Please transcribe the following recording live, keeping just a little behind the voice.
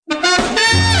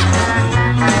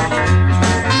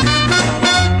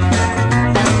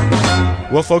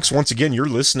Well, folks, once again, you're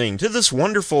listening to this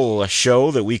wonderful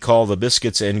show that we call the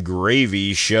Biscuits and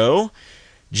Gravy Show.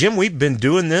 Jim, we've been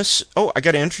doing this. Oh, I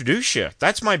got to introduce you.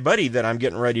 That's my buddy that I'm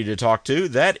getting ready to talk to.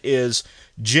 That is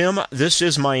Jim. This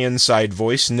is my inside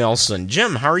voice, Nelson.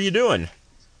 Jim, how are you doing?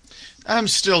 I'm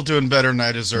still doing better than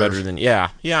I deserve. Better than,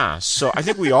 yeah. So I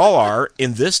think we all are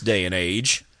in this day and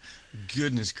age.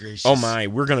 Goodness gracious. Oh my,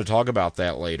 we're going to talk about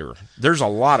that later. There's a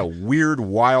lot of weird,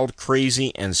 wild,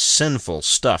 crazy, and sinful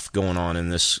stuff going on in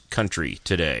this country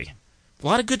today. A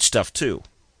lot of good stuff, too.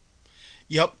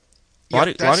 Yep. A lot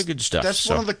of good stuff. That's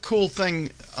one of the cool thing.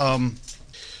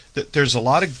 That there's a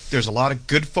lot of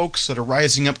good folks that are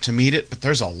rising up to meet it, but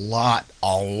there's a lot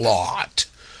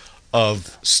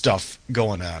of stuff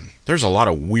going on. There's a lot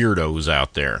of weirdos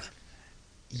out there.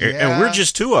 Yeah. And we're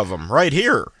just two of them right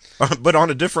here, but on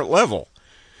a different level.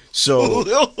 So,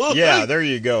 yeah, there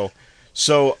you go.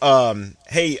 So,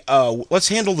 hey, let's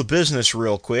handle the business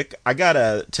real quick. I got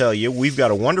to tell you, we've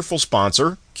got a wonderful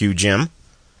sponsor, Q Jim.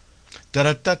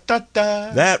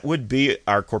 Da-da-da-da-da. That would be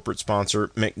our corporate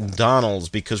sponsor, McDonald's,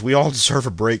 because we all deserve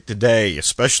a break today,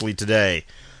 especially today.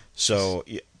 So,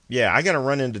 yeah, I got to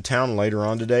run into town later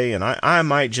on today, and I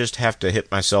might just have to hit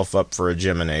myself up for a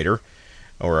Geminator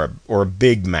or a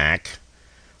Big Mac,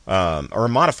 or a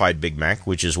modified Big Mac,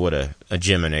 which is what a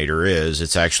Geminator is.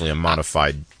 It's actually a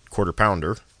modified quarter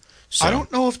pounder. So, I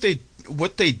don't know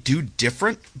what they do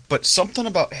different, but something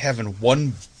about having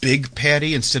one big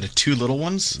patty instead of two little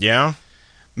ones. Yeah.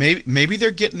 Maybe they're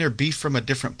getting their beef from a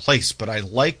different place, but I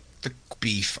like the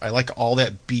beef. I like all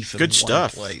that beef in Good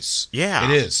stuff. one place. Yeah.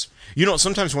 It is. You know,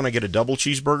 sometimes when I get a double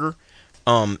cheeseburger,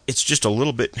 it's just a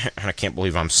little bit, I can't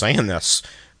believe I'm saying this,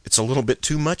 it's a little bit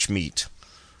too much meat.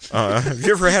 Have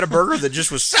you ever had a burger that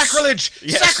just was... Sacrilege!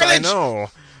 Yes, Sacrilege! I know.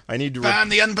 I need to... Ban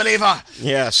the unbeliever!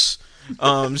 Yes.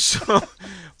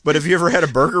 But have you ever had a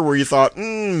burger where you thought,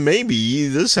 maybe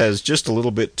this has just a little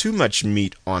bit too much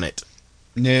meat on it?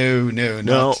 No,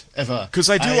 not ever. Because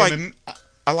I am a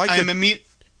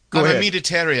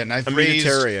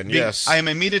Meatatarian. Yes. I am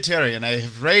a Meatatarian. I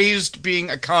have raised being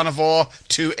a carnivore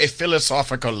to a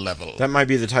philosophical level. That might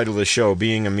be the title of the show,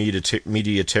 being a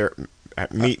Meatatarian.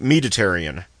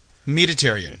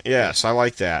 Meatatarian. Yes, I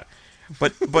like that.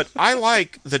 But I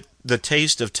like the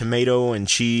taste of tomato and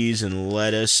cheese and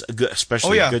lettuce,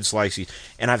 especially good slices.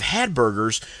 And I've had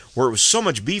burgers where it was so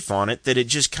much beef on it that it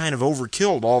just kind of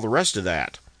overkilled all the rest of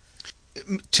that.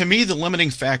 To me, the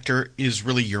limiting factor is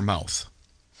really your mouth.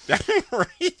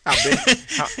 Right?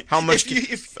 How much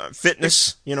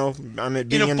fitness, being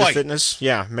into fitness.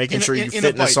 Yeah, making sure you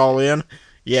fitness all in.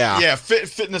 Yeah. Yeah,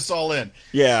 fitness all in.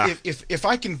 Yeah. If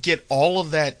I can get all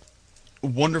of that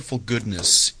wonderful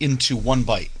goodness into one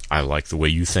bite. I like the way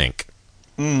you think.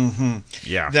 Mm-hmm.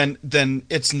 Yeah. Then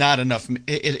it's not enough.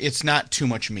 It's not too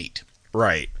much meat.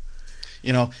 Right.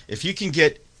 If you can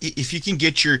get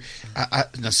your,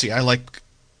 I like,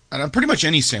 and pretty much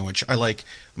any sandwich. I like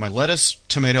my lettuce,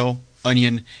 tomato,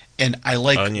 onion, and I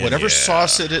like whatever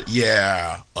sauce it is.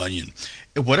 Yeah, onion.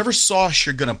 Whatever sauce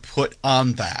you're gonna put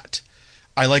on that.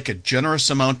 I like a generous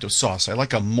amount of sauce. I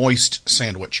like a moist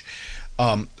sandwich.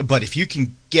 But if you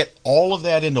can get all of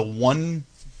that into one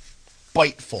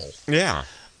biteful,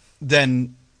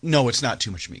 then no, it's not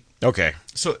too much meat. Okay.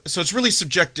 So it's really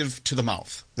subjective to the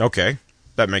mouth. Okay,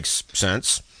 that makes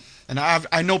sense. And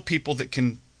I know people that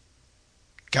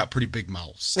got pretty big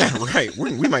mouths. Right.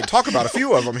 We might talk about a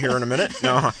few of them here in a minute.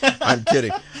 No, I'm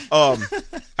kidding.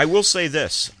 I will say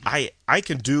this: I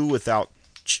can do without.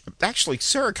 Actually,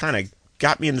 Sarah kind of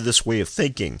got me into this way of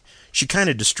thinking. She kind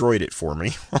of destroyed it for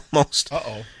me, almost.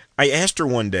 Uh-oh. I asked her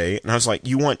one day, and I was like,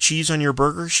 you want cheese on your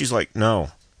burger? She's like,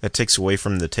 no, that takes away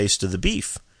from the taste of the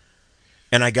beef.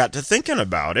 And I got to thinking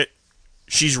about it.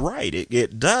 She's right.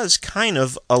 It does kind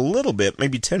of a little bit,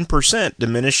 maybe 10%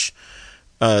 diminish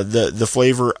the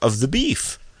flavor of the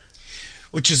beef.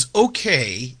 Which is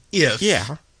okay if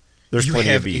there's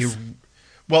plenty of beef.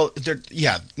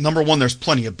 Number one, there's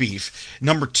plenty of beef.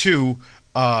 Number two,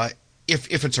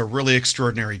 if it's a really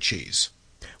extraordinary cheese.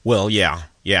 Well, yeah,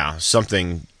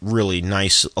 something really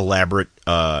nice, elaborate,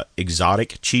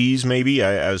 exotic cheese, maybe.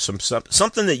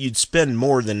 Something that you'd spend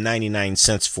more than 99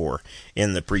 cents for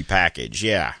in the prepackaged.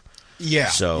 Yeah.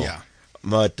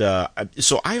 But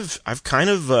so I've kind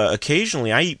of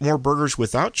occasionally I eat more burgers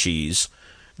without cheese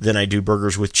than I do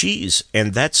burgers with cheese,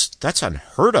 and that's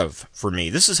unheard of for me.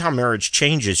 This is how marriage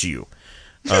changes you.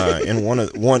 in one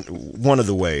of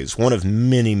the ways, one of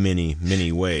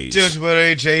many ways. Don't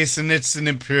worry, Jason, it's an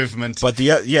improvement. But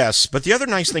the other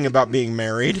nice thing about being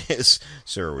married is,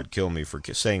 Sarah would kill me for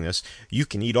saying this, you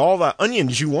can eat all the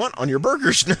onions you want on your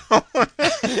burgers now.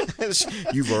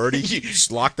 You've already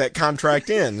locked that contract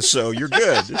in, so you're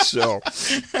good. So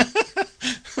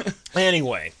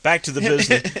anyway, back to the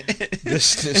business.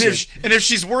 And if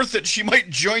she's worth it, she might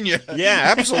join you.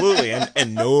 Yeah, absolutely.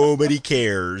 And nobody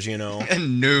cares, you know.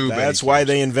 And nobody That's cares. Why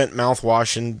they invent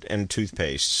mouthwash and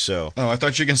toothpaste. So. Oh, I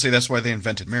thought you were going to say that's why they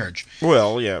invented marriage.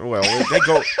 Well, yeah. Well, they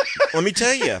go. Let me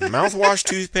tell you, mouthwash,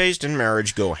 toothpaste, and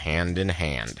marriage go hand in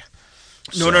hand.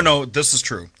 No. This is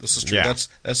true. Yeah.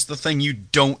 That's the thing you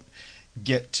don't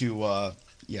get to.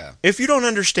 Yeah. If you don't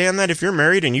understand that, if you're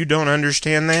married and you don't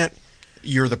understand that,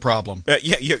 you're the problem.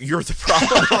 You're the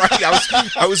problem,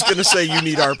 right? I was going to say you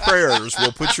need our prayers.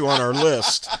 We'll put you on our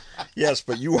list. Yes,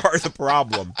 but you are the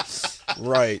problem,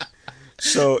 right?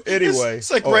 So anyway,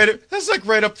 that's like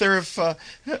right up there. If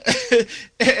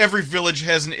every village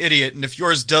has an idiot, and if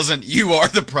yours doesn't, you are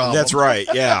the problem. That's right.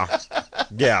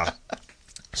 Yeah.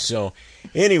 So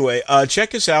anyway,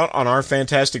 check us out on our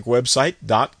fantastic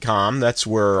website.com. That's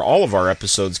where all of our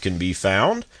episodes can be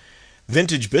found.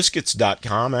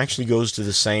 VintageBiscuits.com actually goes to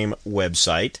the same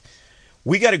website.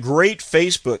 We got a great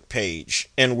Facebook page,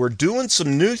 and we're doing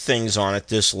some new things on it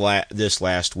this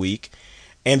last week.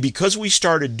 And because we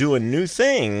started doing new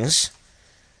things,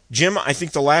 Jim, I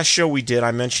think the last show we did,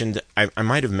 I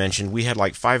might have mentioned, we had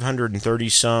like 530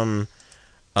 some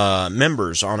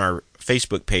members on our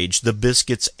Facebook page, the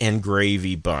Biscuits and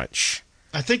Gravy Bunch.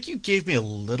 I think you gave me a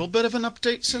little bit of an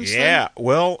update since then. Yeah,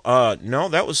 well, no,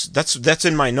 that's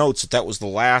in my notes. That was the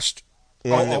last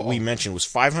one that we mentioned was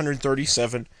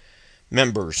 537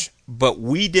 members. But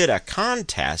we did a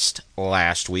contest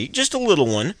last week, just a little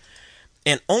one,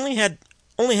 and only had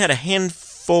a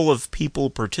handful of people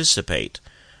participate.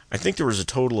 I think there was a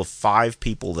total of 5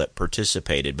 people that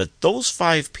participated, but those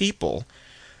 5 people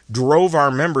drove our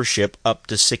membership up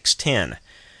to 610.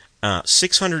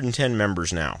 610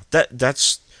 members now.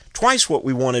 That's twice what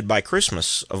we wanted by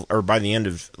Christmas or by the end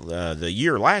of the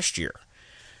year last year.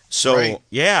 So right.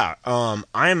 Yeah,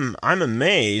 I'm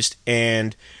amazed.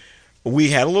 And we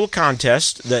had a little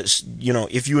contest that's,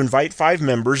 if you invite 5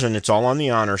 members, and it's all on the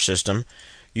honor system,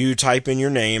 you type in your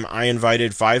name. I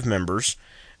invited 5 members,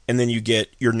 and then you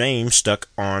get your name stuck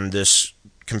on this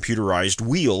computerized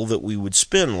wheel that we would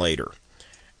spin later.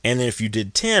 And then if you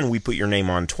did 10, we put your name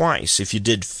on twice. If you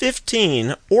did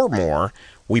 15 or more,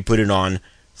 we put it on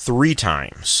 3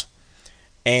 times.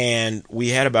 And we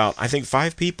had about, I think,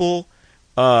 5 people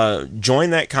join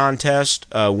that contest.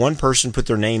 1 person put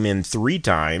their name in 3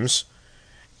 times.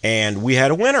 And we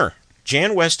had a winner.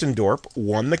 Jan Westendorp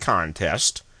won the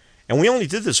contest. And we only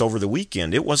did this over the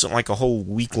weekend. It wasn't like a whole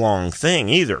week-long thing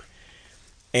either.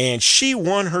 And she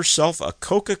won herself a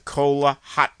Coca-Cola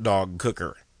hot dog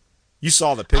cooker. You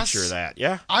saw the picture of that,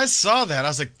 yeah? I saw that. I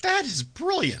was like, that is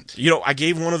brilliant. I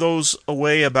gave one of those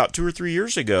away about 2 or 3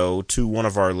 years ago to one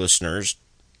of our listeners,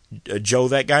 Joe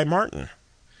That Guy Martin.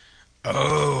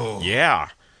 Oh. Yeah.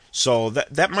 So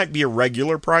that might be a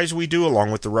regular prize we do along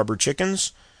with the rubber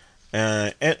chickens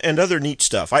and other neat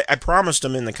stuff. I promised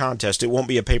them in the contest it won't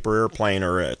be a paper airplane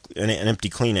or an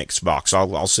empty Kleenex box.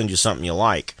 I'll send you something you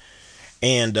like.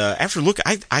 And after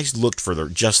I looked for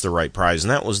just the right prize,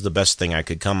 and that was the best thing I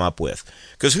could come up with.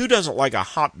 Because who doesn't like a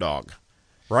hot dog,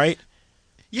 right?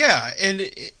 Yeah,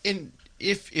 and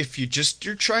if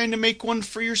you're trying to make one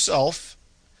for yourself,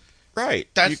 right?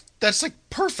 That's like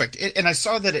perfect. And I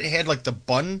saw that it had like the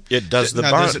bun. It does the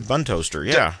bun toaster,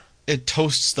 yeah. It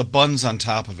toasts the buns on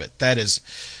top of it. That is.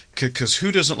 Because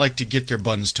who doesn't like to get their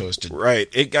buns toasted? Right.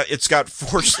 It's got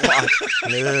 4 slots.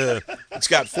 It's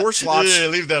got 4 slots.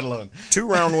 Leave that alone. 2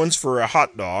 round ones for a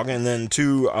hot dog, and then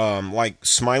 2 like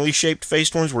smiley shaped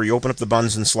faced ones where you open up the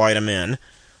buns and slide them in.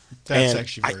 That's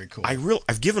actually very cool.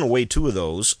 I've given away 2 of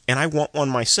those, and I want one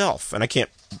myself, and I can't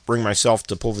bring myself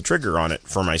to pull the trigger on it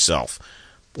for myself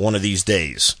one of these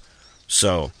days.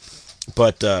 So,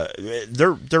 but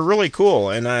they're really cool,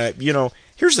 and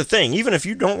here's the thing, even if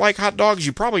you don't like hot dogs,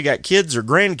 you probably got kids or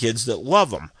grandkids that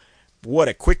love them. What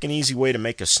a quick and easy way to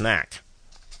make a snack.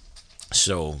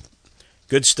 So,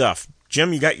 good stuff.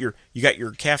 Jim, you got your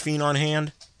caffeine on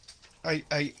hand? Hang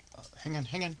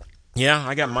on. Yeah,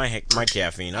 I got my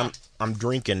caffeine. I'm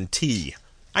drinking tea.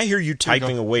 I hear you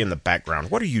typing away in the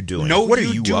background. What are you doing? No, what are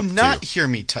you up do not to? Hear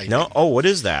me typing. No? Oh, what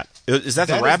is that? Is that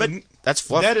the rabbit? That's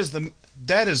Fluff.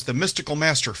 That is the mystical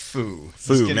master Foo.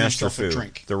 Master Foo.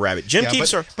 The rabbit. Jim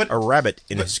keeps a rabbit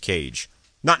in his cage.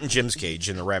 Not in Jim's cage,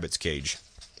 in the rabbit's cage.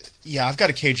 Yeah, I've got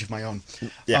a cage of my own.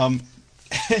 Yeah.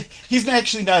 He's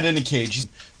actually not in a cage.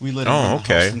 We let him in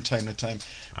the house from time to time.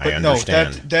 But I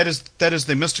understand. No, that is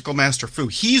the mystical Master Fu.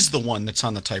 He's the one that's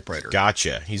on the typewriter.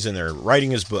 Gotcha. He's in there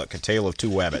writing his book, A Tale of Two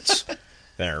Wabbits.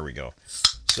 There we go.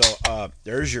 So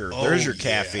there's your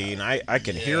caffeine. I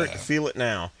can hear it and feel it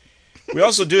now. We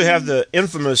also do have the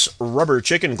infamous Rubber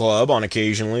Chicken Club on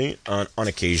occasion.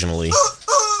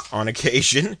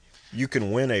 You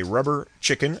can win a rubber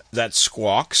chicken that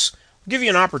squawks. I'll give you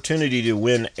an opportunity to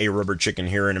win a rubber chicken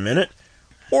here in a minute.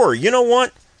 Or, you know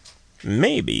what?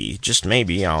 Maybe, just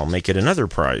maybe, I'll make it another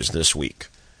prize this week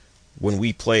when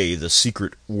we play the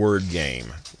secret word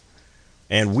game.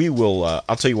 And we will,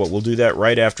 I'll tell you what, we'll do that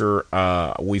right after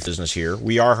we business here.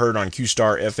 We are heard on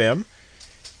Q-Star FM,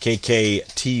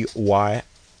 KKTY,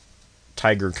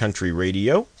 Tiger Country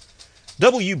Radio,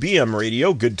 WBM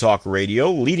Radio, Good Talk Radio,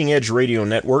 Leading Edge Radio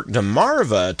Network,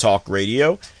 DeMarva Talk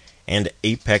Radio, and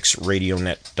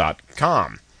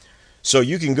ApexRadioNet.com. So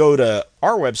you can go to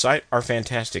our website, our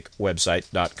fantastic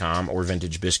website.com, or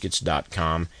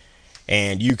vintagebiscuits.com,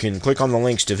 and you can click on the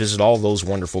links to visit all those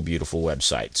wonderful, beautiful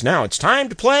websites. Now it's time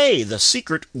to play the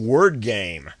secret word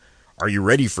game. Are you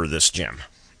ready for this, Jim?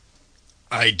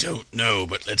 I don't know,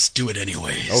 but let's do it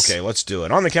anyways. Okay, let's do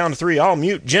it. On the count of 3, I'll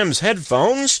mute Jim's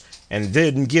headphones and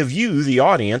then give you, the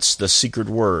audience, the secret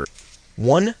word.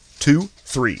 1, 2,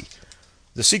 3.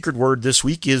 The secret word this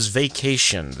week is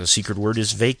vacation. The secret word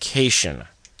is vacation.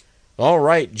 All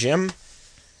right, Jim.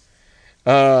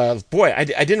 Boy, I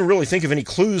didn't really think of any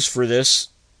clues for this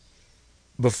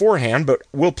beforehand, but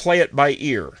we'll play it by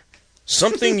ear.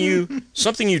 Something you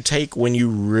take when you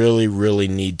really, really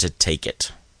need to take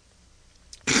it.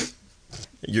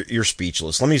 You're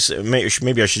speechless. Let me say,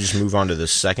 maybe I should just move on to the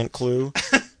second clue.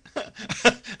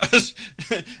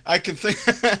 I can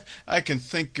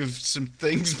think of some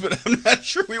things, but I'm not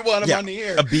sure we want them on the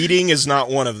air. A beating is not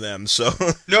one of them. So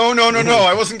no.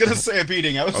 I wasn't going to say a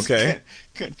beating. I was kind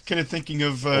of thinking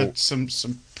of some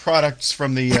products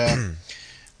from the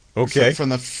from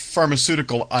the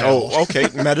pharmaceutical aisle. Oh, okay,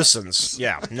 medicines.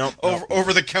 Yeah, no,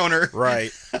 over the counter.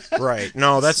 Right.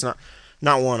 No, that's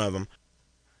not one of them.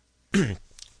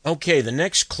 Okay, the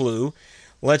next clue.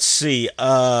 Let's see.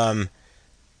 It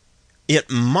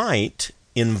could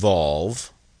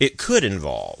involve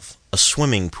a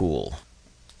swimming pool.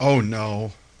 Oh,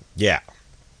 no. Yeah.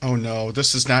 Oh, no.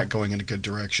 This is not going in a good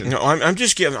direction. No, I'm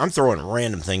throwing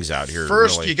random things out here.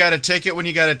 First, really. You got to take it when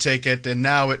you got to take it, and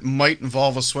now it might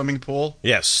involve a swimming pool?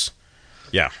 Yes.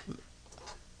 Yeah.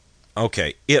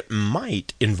 Okay, it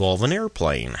might involve an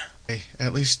airplane. Hey,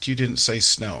 at least you didn't say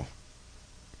snow.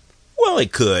 Well,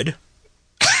 it could.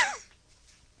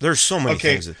 There's so many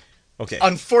things. Okay.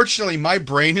 Unfortunately, my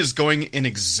brain is going in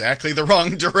exactly the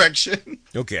wrong direction.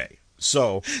 Okay.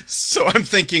 So I'm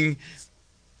thinking,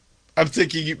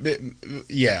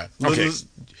 yeah. Okay.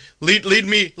 Lead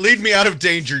me out of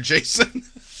danger, Jason.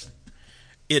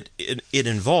 It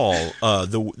involves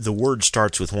the word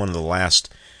starts with one of the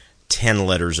last 10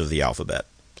 letters of the alphabet.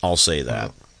 I'll say that.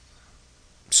 Oh.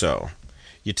 So,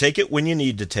 you take it when you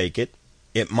need to take it.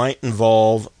 It might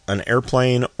involve an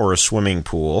airplane or a swimming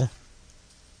pool.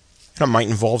 It might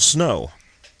involve snow,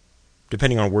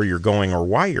 depending on where you're going or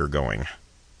why you're going.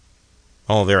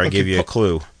 Oh, there, I gave you a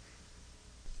clue.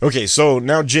 Okay, so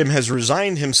now Jim has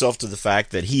resigned himself to the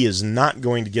fact that he is not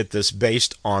going to get this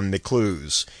based on the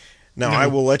clues. Now, I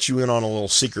will let you in on a little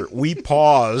secret. We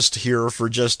paused here for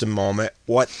just a moment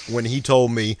when he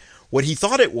told me what he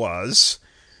thought it was.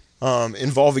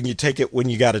 Involving you take it when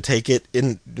you got to take it.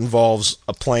 It involves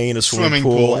a plane, a swimming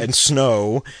pool, and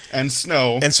snow. And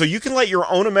so you can let your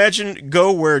own imagination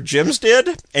go where Jim's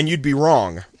did, and you'd be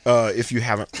wrong if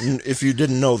you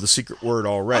didn't know the secret word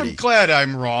already. I'm glad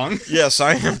I'm wrong. Yes,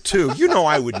 I am too. You know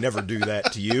I would never do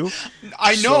that to you.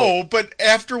 I know, but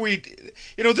after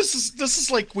this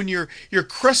is like when you're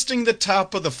cresting the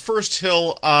top of the first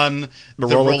hill on the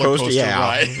roller coaster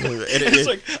ride. It's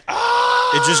like,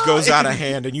 it just goes out of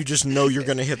hand, and you just know you're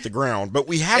going to hit the ground. But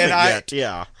we haven't yet,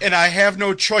 yeah. And I have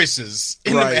no choices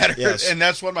in the matter, yes. And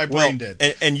that's what my brain did.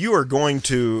 And you are going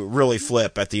to really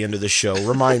flip at the end of the show.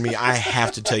 Remind me, I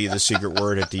have to tell you the secret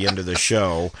word at the end of the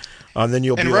show. Then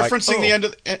you'll be referencing like,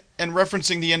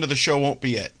 referencing the end of the show won't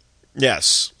be it.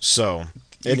 Yes. So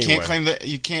anyway.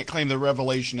 You can't claim the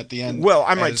revelation at the end. Well,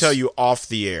 I might tell you off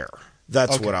the air.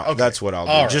 That's what I'll do.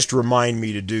 Right. Just remind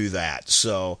me to do that.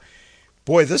 So,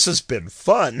 boy, this has been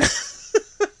fun.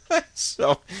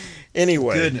 So,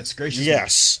 anyway. Goodness gracious.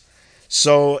 Yes.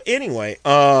 So, anyway,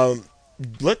 I'm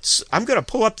going to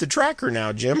pull up the tracker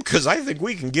now, Jim, because I think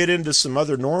we can get into some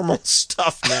other normal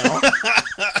stuff now.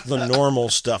 The normal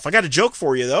stuff. I got a joke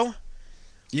for you, though.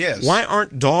 Yes. Why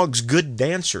aren't dogs good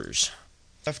dancers?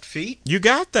 left feet. You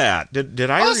got that. Did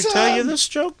I already tell you this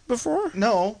joke before?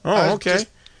 No. Oh, okay. Just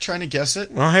trying to guess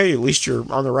it. Well, hey, at least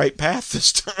you're on the right path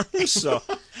this time. So,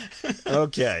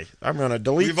 okay. I'm going to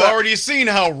delete We've already seen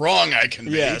how wrong I can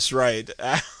be. Yes, right.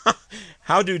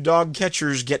 How do dog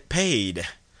catchers get paid?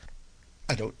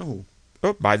 I don't know.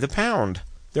 Oh, by the pound.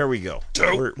 There we go.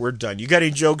 We're done. You got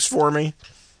any jokes for me?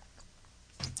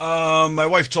 My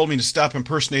wife told me to stop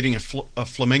impersonating a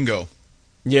flamingo.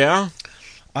 Yeah?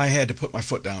 I had to put my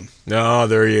foot down. Oh,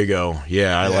 there you go.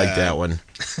 Yeah, I like that one.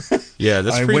 Yeah,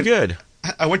 that's pretty good.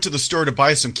 I went to the store to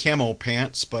buy some camo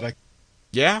pants, but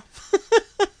Yeah?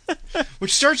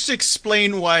 Which starts to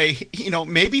explain why,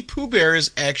 maybe Pooh Bear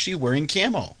is actually wearing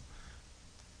camo.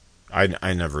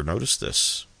 I never noticed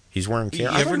this. He's wearing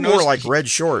camo. I ever thought he wore like red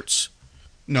shorts.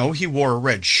 No, he wore a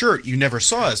red shirt. You never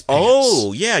saw his pants.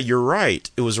 Oh, yeah, you're right.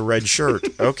 It was a red shirt.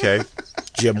 Okay.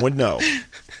 Jim would know.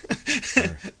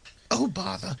 Oh,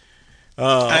 bother.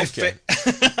 Okay.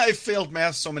 I failed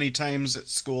math so many times at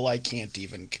school I can't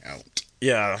even count.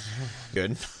 Yeah.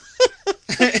 Good.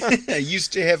 I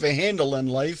used to have a handle on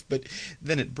life, but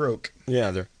then it broke.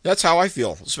 Yeah, that's how I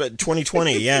feel.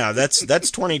 2020, yeah, that's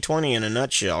 2020 in a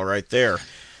nutshell right there.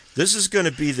 This is going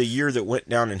to be the year that went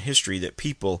down in history that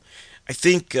people, I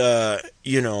think,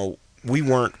 we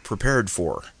weren't prepared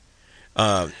for.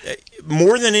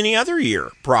 More than any other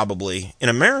year, probably, in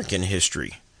American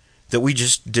history, that we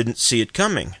just didn't see it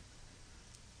coming.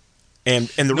 And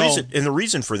the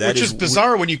reason for that is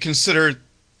bizarre when you consider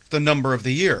the number of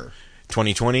the year.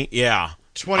 2020, yeah.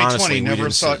 2020, honestly, never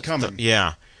saw it coming.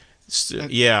 Yeah.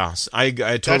 Yeah, I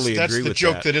totally agree with that. That's the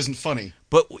joke that isn't funny.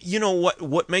 But you know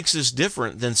what makes this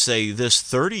different than, say, this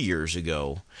 30 years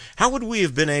ago? How would we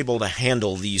have been able to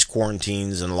handle these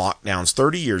quarantines and lockdowns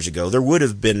 30 years ago? There would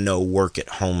have been no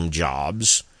work-at-home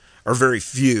jobs, or very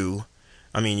few.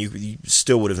 I mean, you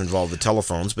still would have involved the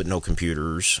telephones, but no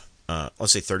computers.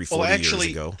 Let's say 30, 40 years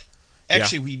ago.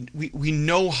 Actually, we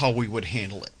know how we would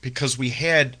handle it, because we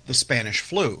had the Spanish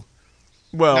flu.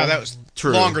 Well, now, that was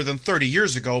true. Longer than 30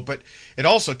 years ago, but it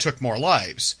also took more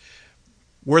lives.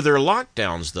 Were there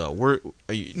lockdowns, though?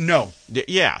 No.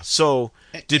 Yeah, so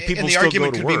did people still go to work? And the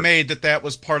argument could be made that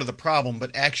was part of the problem,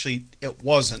 but actually it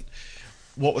wasn't.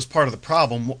 What was part of the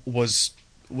problem was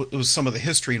some of the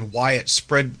history and why it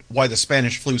spread, why the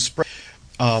Spanish flu spread,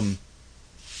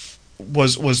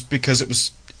 was because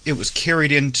it was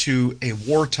carried into a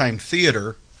wartime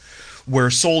theater where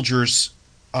soldiers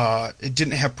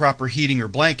didn't have proper heating or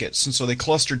blankets, and so they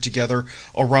clustered together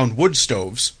around wood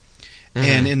stoves.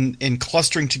 Mm-hmm. And in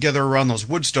clustering together around those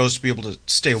wood stoves to be able to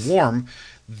stay warm,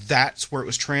 that's where it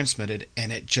was transmitted,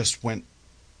 and it just went,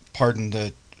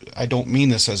 I don't mean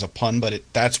this as a pun, but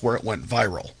that's where it went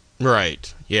viral.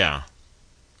 Right, yeah.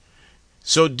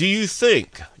 So do you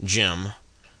think, Jim,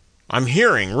 I'm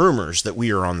hearing rumors that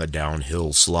we are on the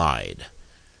downhill slide.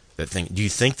 Do you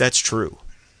think that's true?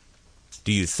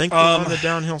 Do you think we're on the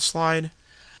downhill slide?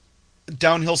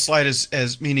 Downhill slide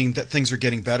as meaning that things are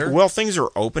getting better? Well, things are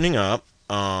opening up.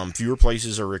 Fewer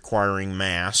places are requiring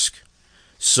masks.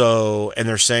 So, and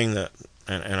they're saying that,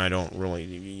 and I don't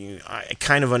really, I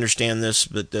kind of understand this,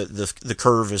 but the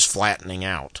curve is flattening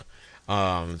out.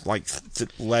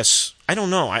 Less, I don't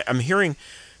know. I'm hearing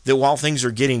that while things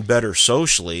are getting better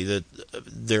socially, that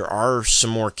there are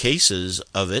some more cases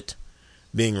of it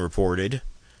being reported.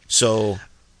 So,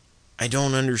 I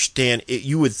don't understand.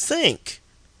 You would think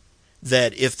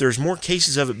that if there's more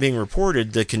cases of it being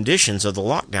reported, the conditions of the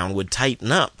lockdown would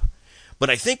tighten up. But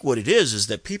I think what it is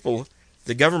that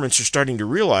the governments are starting to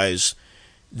realize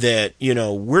that,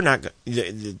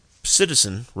 the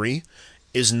citizenry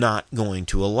is not going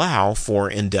to allow for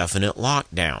indefinite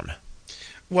lockdown.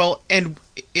 Well, and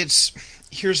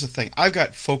here's the thing. I've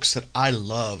got folks that I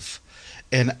love,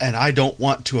 and I don't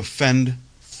want to offend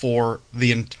for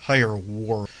the entire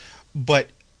world, but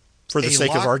for the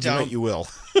sake of argument, you will.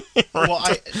 Well,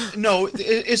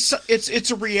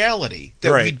 it's a reality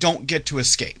that we don't get to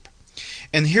escape.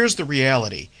 And here's the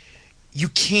reality. You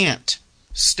can't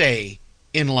stay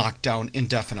in lockdown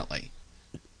indefinitely.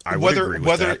 I would agree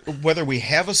with that. Whether we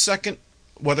have a second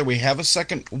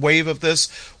wave of this,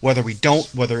 whether we don't,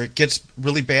 whether it gets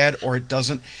really bad or it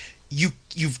doesn't,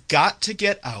 you've got to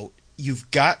get out.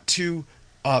 You've got to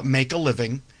make a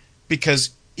living,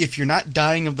 because if you're not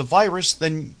dying of the virus,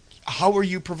 then how are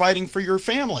you providing for your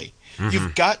family? Mm-hmm.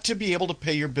 You've got to be able to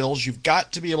pay your bills. You've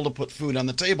got to be able to put food on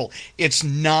the table. It's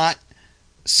not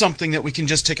something that we can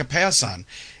just take a pass on.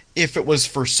 If it was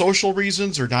for social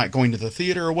reasons or not going to the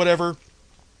theater or whatever,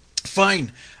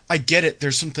 fine. I get it.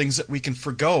 There's some things that we can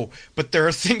forgo, but there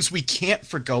are things we can't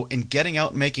forgo, and getting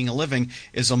out and making a living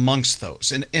is amongst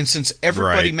those. And since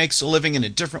everybody Right. makes a living in a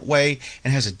different way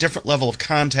and has a different level of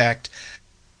contact,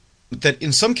 that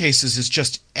in some cases is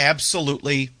just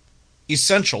absolutely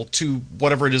essential to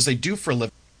whatever it is they do for a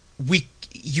living.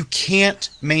 You can't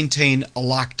maintain a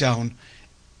lockdown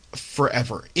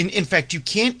forever. In fact, you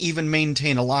can't even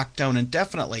maintain a lockdown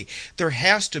indefinitely. There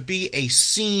has to be a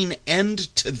seen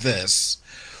end to this,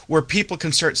 where people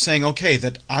can start saying, okay,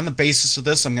 that on the basis of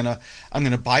this, I'm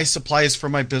gonna buy supplies for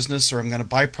my business, or I'm gonna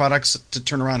buy products to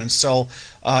turn around and sell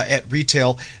at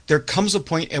retail. There comes a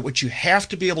point at which you have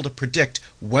to be able to predict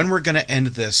when we're going to end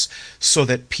this, so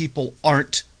that people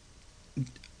aren't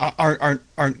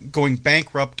going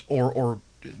bankrupt or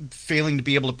failing to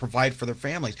be able to provide for their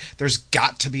families. There's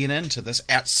got to be an end to this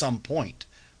at some point.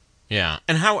 Yeah.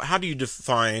 And how do you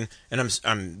define? And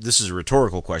this is a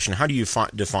rhetorical question. How do you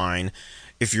define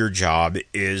if your job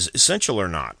is essential or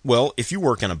not? Well, if you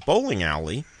work in a bowling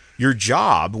alley, your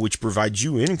job, which provides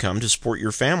you income to support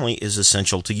your family, is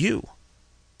essential to you.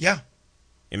 Yeah.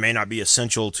 It may not be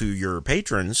essential to your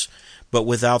patrons, but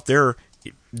without their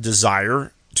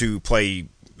desire to play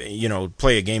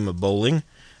a game of bowling,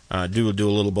 do a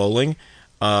little bowling,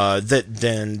 that's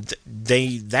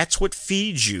what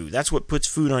feeds you. That's what puts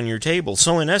food on your table.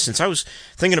 So in essence, I was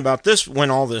thinking about this when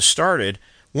all this started.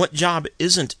 What job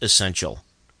isn't essential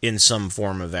in some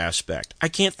form of aspect? I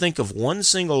can't think of one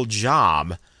single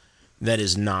job that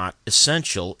is not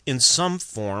essential in some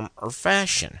form or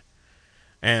fashion.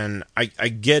 And I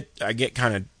get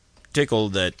kind of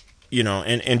tickled that,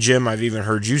 and Jim, I've even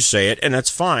heard you say it, and that's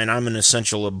fine. I'm an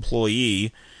essential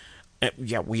employee.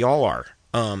 Yeah, we all are.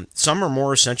 Some are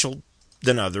more essential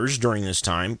than others during this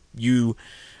time. You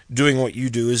doing what you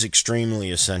do is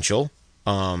extremely essential.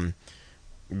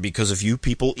 Because of you,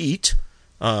 people eat.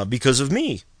 Because of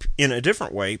me, in a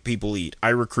different way, people eat. I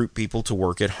recruit people to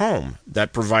work at home.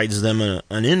 That provides them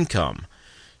an income.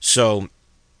 So,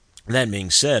 that being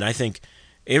said, I think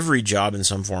every job in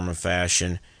some form of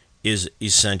fashion is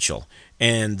essential.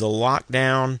 And the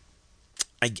lockdown,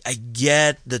 I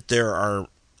get that there are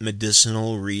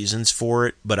medicinal reasons for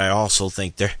it, but I also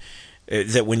think that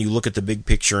when you look at the big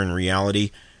picture in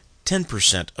reality,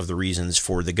 10% of the reasons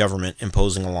for the government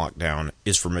imposing a lockdown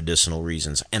is for medicinal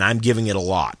reasons, and I'm giving it a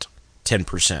lot,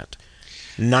 10%.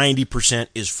 90%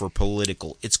 is for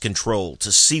political. It's control,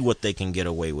 to see what they can get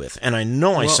away with. And I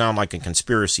know I sound like a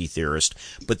conspiracy theorist,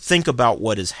 but think about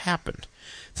what has happened.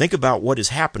 Think about what has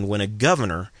happened when a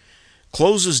governor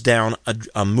closes down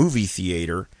a movie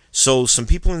theater, so some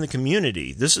people in the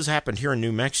community, this has happened here in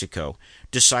New Mexico,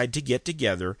 decide to get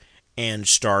together and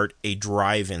start a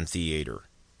drive-in theater.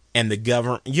 And the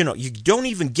governor, you don't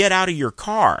even get out of your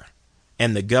car,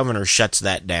 and the governor shuts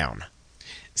that down.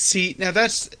 See, now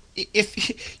that's,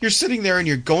 if you're sitting there and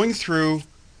you're going through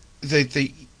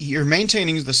you're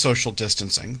maintaining the social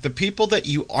distancing. The people that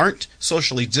you aren't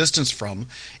socially distanced from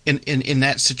in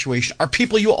that situation are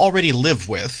people you already live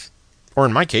with. Or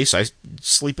in my case, I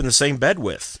sleep in the same bed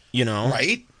with,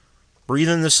 Right?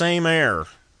 Breathing the same air.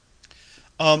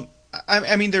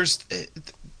 I mean, there's,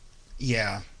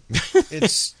 yeah,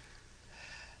 it's,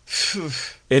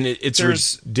 and it's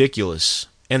ridiculous.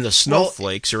 And the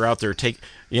snowflakes are out there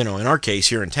in our case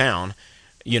here in town,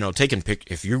 taking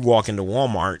if you walk into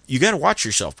Walmart, you got to watch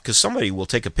yourself, because somebody will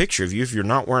take a picture of you if you're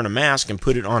not wearing a mask and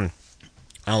put it on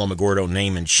Alamogordo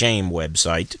Name and Shame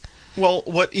website. Well,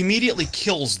 what immediately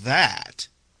kills that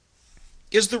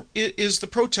is the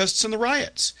protests and the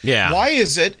riots. Yeah. Why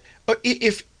is it,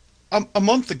 if a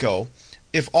month ago,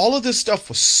 if all of this stuff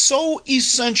was so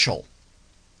essential,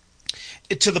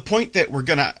 to the point that we're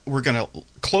gonna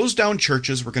close down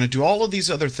churches, we're gonna do all of these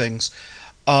other things,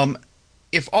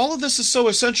 if all of this is so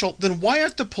essential, then why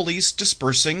aren't the police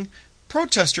dispersing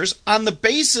protesters on the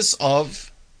basis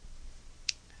of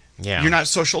you're not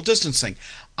social distancing?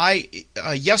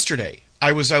 Yesterday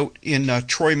I was out in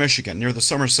Troy, Michigan, near the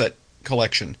Somerset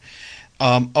Collection,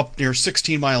 up near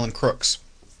 16 Mile and Crooks,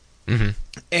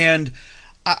 and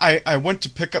I went to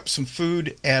pick up some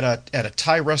food at a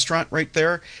Thai restaurant right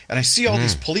there, and I see all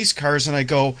these police cars, and I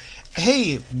go,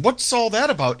 "Hey, what's all that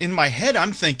about?" In my head,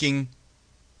 I'm thinking,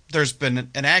 there's been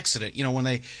an accident.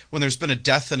 When there's been a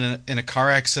death in a car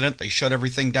accident, they shut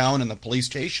everything down in the police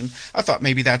station. I thought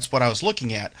maybe that's what I was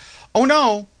looking at. Oh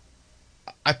no.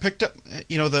 I picked up,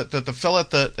 the fella at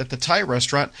the Thai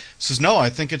restaurant says, "No, I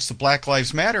think it's the Black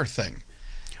Lives Matter thing."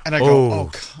 And I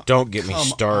go, don't get me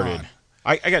started. On.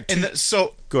 I got two.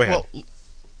 Go ahead. Well,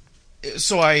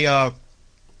 so I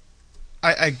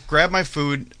grab my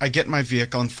food, I get in my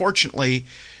vehicle. Unfortunately,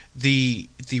 the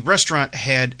restaurant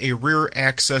had a rear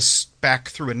access back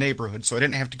through a neighborhood, so I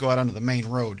didn't have to go out onto the main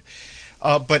road.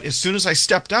 But as soon as I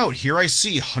stepped out, here I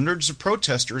see hundreds of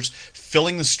protesters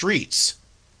filling the streets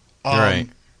Right.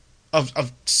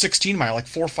 of 16 Mile, like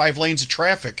 4 or 5 lanes of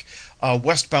traffic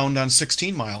westbound on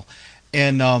 16 Mile.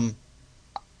 And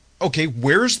okay,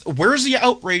 where's the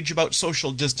outrage about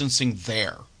social distancing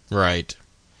there? Right.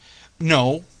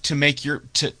 No, to make your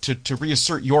to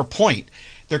reassert your point,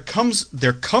 there comes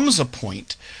a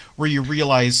point where you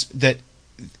realize that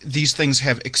these things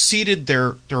have exceeded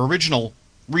their original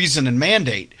reason and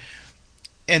mandate,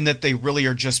 and that they really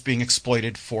are just being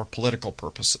exploited for political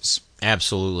purposes.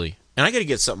 Absolutely. And I got to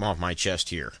get something off my chest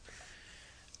here.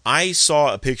 I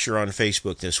saw a picture on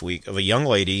Facebook this week of a young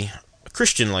lady, a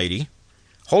Christian lady,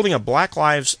 holding a Black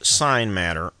Lives sign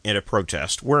matter at a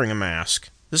protest, wearing a mask.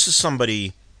 This is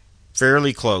somebody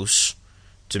fairly close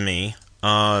to me.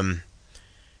 And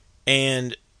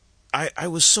I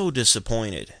was so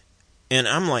disappointed. And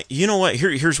I'm like, you know what?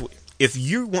 Here's what, if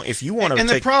you want to and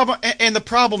take the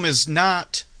problem is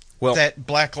not that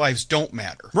Black lives don't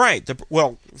matter. Right.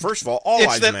 First of all, all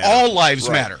lives matter. It's that all lives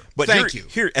matter. But Thank you.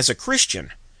 Here, as a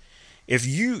Christian, if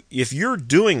you're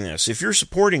doing this, if you're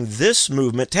supporting this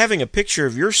movement, having a picture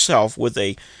of yourself with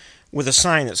a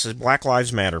sign that says Black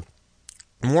Lives Matter,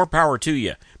 more power to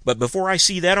you. But before I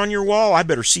see that on your wall, I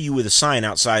better see you with a sign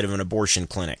outside of an abortion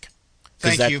clinic.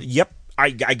 Thank you. Yep. I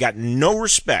got no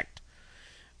respect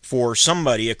for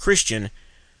somebody, a Christian,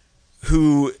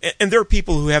 who, and there are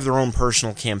people who have their own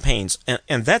personal campaigns,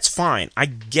 and that's fine. I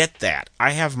get that.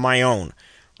 I have my own.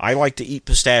 I like to eat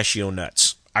pistachio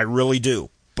nuts. I really do.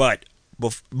 But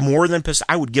more than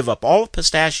I would give up all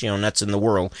pistachio nuts in the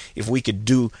world if we could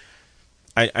do,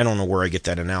 I don't know where I get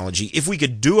that analogy, if we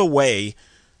could do away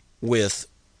with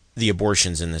the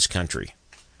abortions in this country.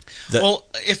 Well,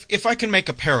 if I can make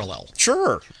a parallel.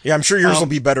 Sure. Yeah, I'm sure yours will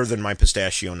be better than my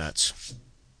pistachio nuts.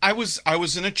 I was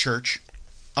in a church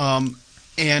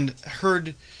and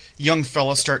heard young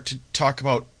fella start to talk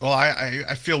about, well,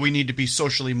 I feel we need to be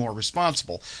socially more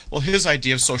responsible. Well, his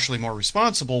idea of socially more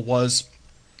responsible was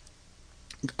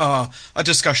a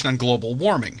discussion on global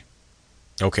warming.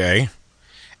 Okay.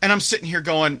 And I'm sitting here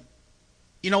going,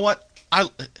 you know what?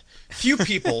 Few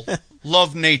people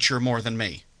love nature more than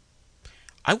me.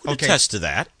 I would attest to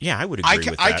that. Yeah, I would agree with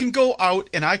that. I can go out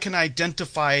and I can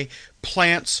identify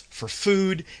plants for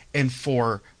food and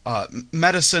for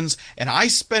medicines, and I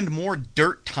spend more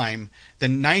dirt time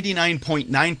than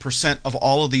 99.9% of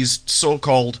all of these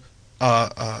so-called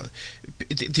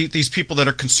these people that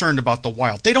are concerned about the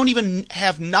wild. They don't even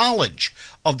have knowledge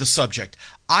of the subject.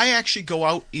 I actually go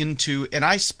out into, and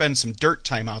I spend some dirt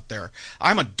time out there.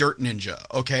 I'm a dirt ninja,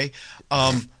 okay?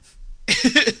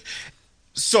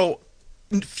 So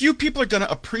few people are going to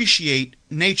appreciate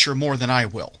nature more than I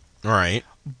will. All right.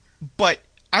 But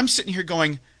I'm sitting here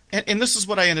going, and this is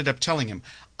what I ended up telling him.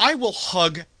 I will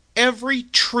hug every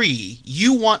tree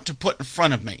you want to put in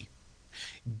front of me.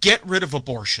 Get rid of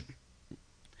abortion.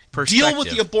 Deal with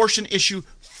the abortion issue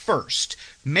first.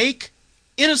 Make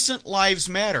innocent lives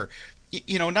matter.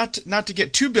 You know, not to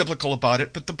get too biblical about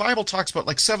it, but the Bible talks about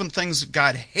like 7 things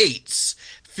God hates.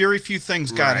 Very few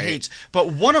things God hates.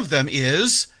 But one of them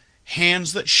is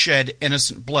hands that shed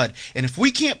innocent blood. And if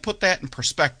we can't put that in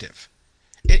perspective,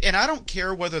 and I don't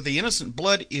care whether the innocent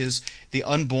blood is the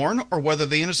unborn or whether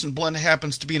the innocent blood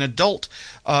happens to be an adult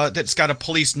that's got a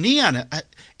police knee on it,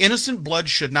 innocent blood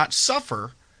should not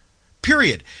suffer,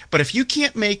 period. But if you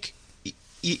can't make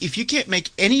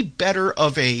any better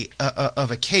of a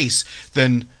case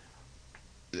than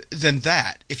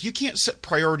that, if you can't set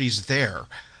priorities there,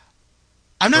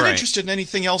 I'm not interested in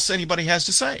anything else anybody has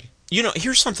to say. You know,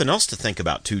 here's something else to think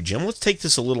about too, Jim. Let's take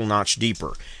this a little notch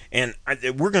deeper. And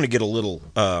we're going to get a little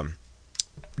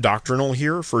doctrinal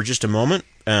here for just a moment.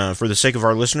 For the sake of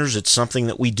our listeners, it's something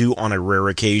that we do on a rare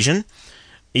occasion,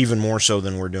 even more so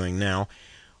than we're doing now.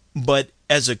 But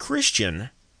as a Christian,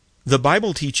 the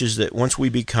Bible teaches that once we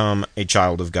become a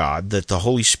child of God, that the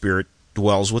Holy Spirit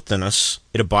dwells within us,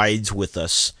 it abides with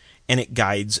us, and it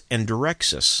guides and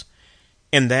directs us.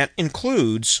 And that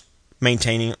includes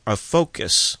maintaining a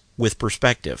focus with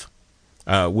perspective,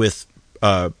 what's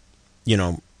the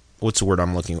word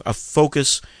I'm looking for? A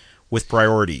focus with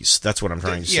priorities. That's what I'm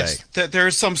trying to say. Yes, there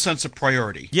is some sense of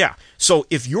priority. Yeah. So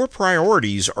if your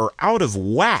priorities are out of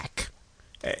whack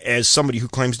as somebody who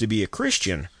claims to be a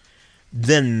Christian,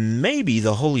 then maybe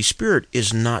the Holy Spirit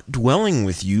is not dwelling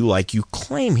with you like you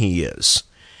claim he is.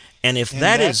 And if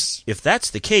that's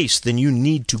the case, then you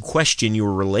need to question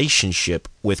your relationship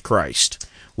with Christ,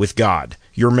 with God,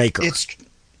 your maker.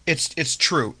 It's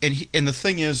true. And the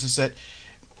thing is that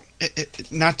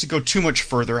not to go too much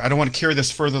further, I don't want to carry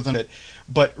this further than it,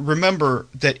 but remember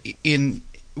that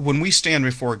when we stand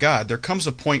before God, there comes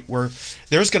a point where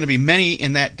there's going to be many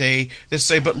in that day that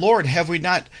say, "But Lord, have we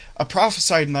not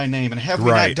prophesied in thy name, and have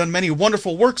we not done many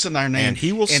wonderful works in thy name?" And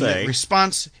he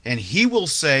will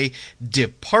say,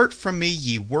 "Depart from me,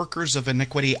 ye workers of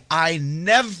iniquity, I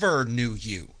never knew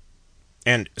you."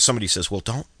 And somebody says, "Well,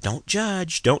 don't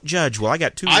judge. Well, I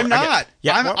got two. I'm not.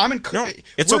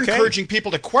 We're encouraging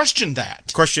people to question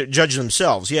that. Judge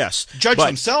themselves. Yes, judge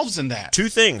themselves in that. Two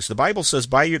things. The Bible says,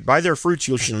 "By their fruits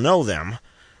you shall know them,"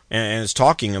 and it's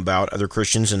talking about other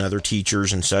Christians and other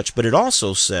teachers and such. But it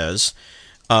also says,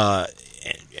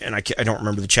 and I don't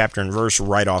remember the chapter and verse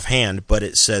right offhand, but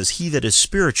it says, "He that is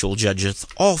spiritual judgeth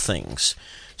all things."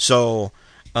 So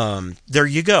there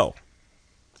you go.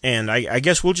 And I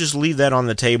guess we'll just leave that on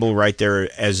the table right there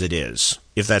as it is,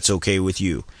 if that's okay with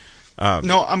you.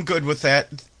 No, I'm good with that.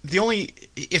 The only,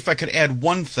 if I could add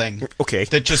one thing,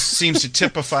 that just seems to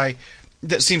typify,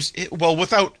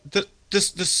 without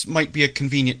this might be a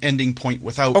convenient ending point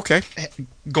without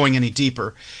going any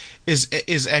deeper,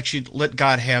 is actually let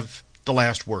God have the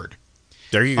last word.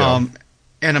 There you go.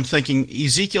 And I'm thinking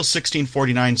Ezekiel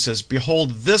 16:49 says,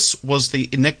 "Behold, this was the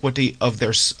iniquity of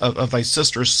thy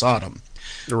sister Sodom."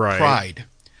 Right. Pride,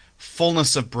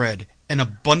 fullness of bread, and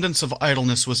abundance of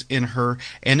idleness was in her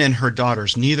and in her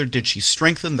daughters. Neither did she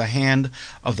strengthen the hand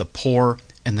of the poor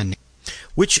and the needy.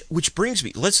 Which brings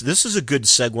me. This is a good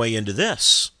segue into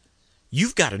this.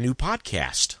 You've got a new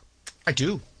podcast. I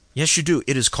do. Yes, you do.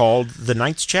 It is called The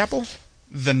Knight's Chapel.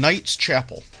 The Knight's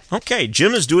Chapel. Okay,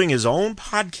 Jim is doing his own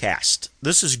podcast.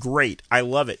 This is great. I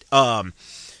love it.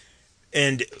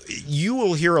 And you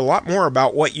will hear a lot more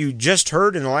about what you just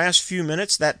heard in the last few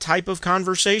minutes, that type of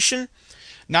conversation.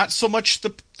 Not so much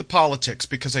the politics,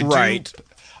 because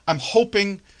I'm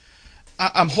hoping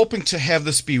to have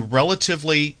this be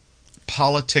relatively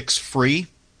politics free.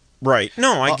 Right.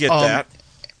 No, I get that.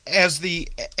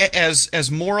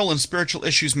 As moral and spiritual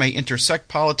issues may intersect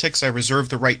politics, I reserve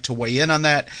the right to weigh in on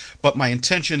that, but my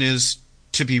intention is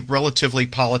to be relatively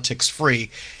politics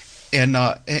free. And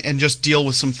just deal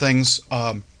with some things.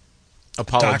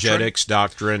 Apologetics,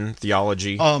 doctrine,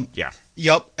 theology.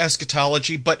 Yep,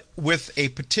 eschatology, but with a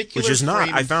particular. Which is not.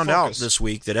 I found out this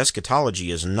week that eschatology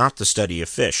is not the study of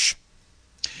fish.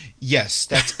 Yes,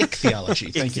 that's ichthyology.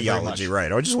 Thank you very much.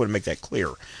 Right. I just want to make that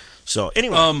clear. So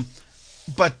anyway,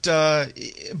 but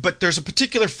there's a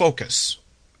particular focus,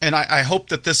 and I hope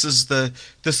that this is the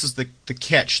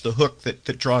catch, the hook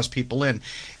that draws people in,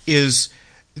 is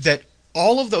that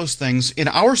all of those things in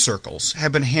our circles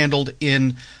have been handled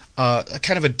in a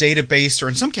kind of a data-based, or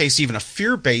in some case even a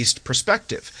fear-based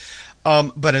perspective.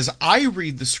 But as I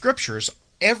read the scriptures,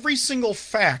 every single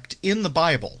fact in the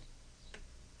Bible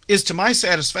is, to my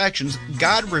satisfaction,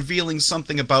 God revealing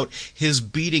something about his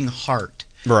beating heart.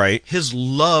 Right. His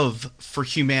love for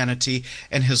humanity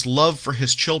and his love for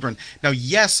his children. Now,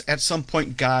 yes, at some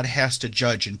point God has to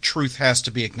judge and truth has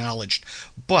to be acknowledged,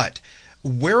 but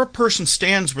where a person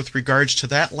stands with regards to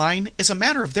that line is a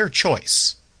matter of their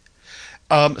choice.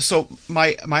 So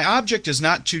my object is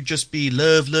not to just be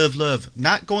love, love, love.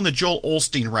 Not going the Joel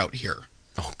Osteen route here.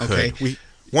 Oh, good. Okay.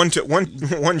 One Joel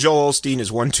Osteen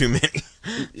is one too many.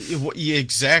 Yeah,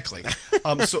 exactly.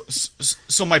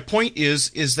 So my point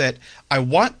is that I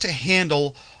want to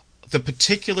handle the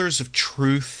particulars of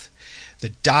truth, the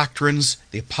doctrines,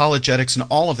 the apologetics, and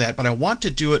all of that, but I want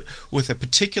to do it with a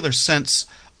particular sense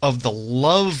of the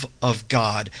love of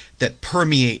God that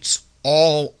permeates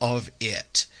all of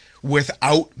it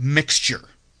without mixture.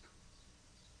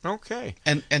 Okay.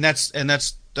 And that's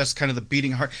kind of the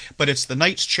beating heart. But it's the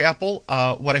Knight's Chapel.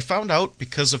 What I found out,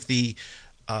 because of the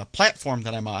platform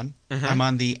that I'm on, I'm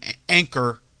on the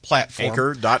Anchor platform.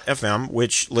 Anchor.fm,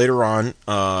 which later on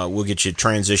will get you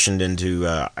transitioned into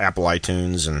Apple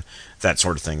iTunes and that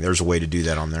sort of thing. There's a way to do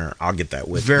that on there. I'll get that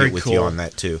with you on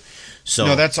that too. So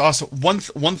no, that's awesome. One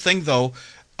thing though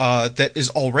that is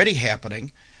already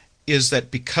happening is that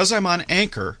because I'm on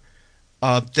Anchor,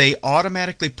 they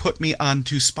automatically put me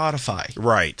onto Spotify.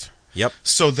 Right. Yep.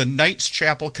 So the Knight's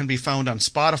Chapel can be found on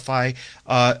Spotify.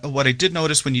 What I did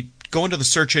notice, when you go into the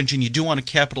search engine, you do want to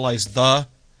capitalize the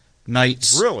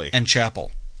Knights and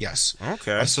Chapel. Yes.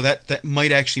 Okay. So that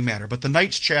might actually matter. But the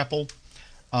Knight's Chapel,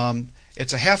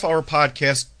 it's a half-hour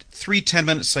podcast, 3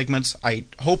 10-minute segments. I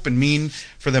hope and mean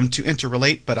for them to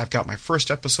interrelate, but I've got my first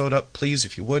episode up. Please,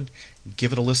 if you would,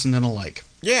 give it a listen and a like.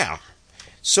 Yeah.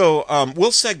 So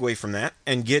we'll segue from that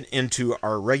and get into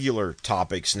our regular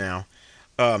topics now.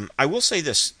 I will say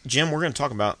this, Jim, we're going to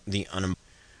talk about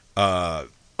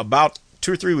about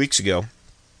 2 or 3 weeks ago,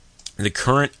 The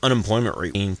current unemployment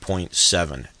rate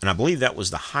 18.7, and I believe that was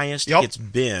the highest it's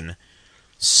been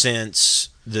since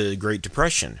the Great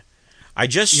Depression. I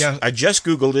just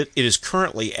Googled it. It is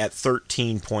currently at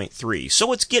 13.3,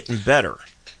 so it's getting better.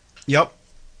 Yep.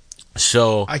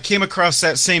 So I came across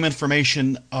that same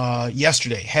information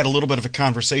yesterday. Had a little bit of a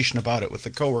conversation about it with a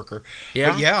coworker.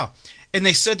 Yeah. But yeah, and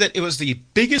they said that it was the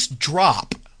biggest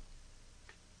drop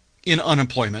in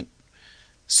unemployment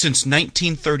since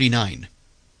 1939.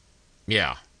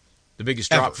 Yeah, the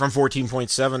biggest drop from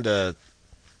 14.7 to...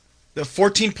 The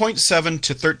 14.7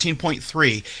 to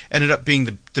 13.3 ended up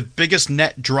being the biggest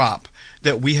net drop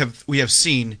that we have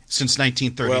seen since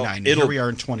 1939. Well, Here we are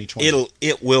in 2020.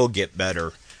 It will get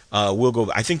better. We'll go.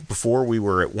 I think before we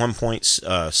were at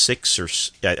 1.6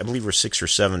 or I believe we're 6 or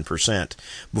 7%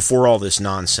 before all this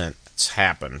nonsense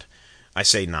happened. I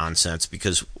say nonsense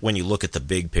because when you look at the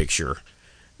big picture,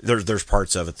 there's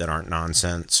parts of it that aren't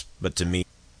nonsense, but to me,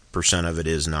 percent of it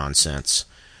is nonsense.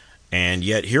 And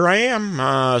yet here I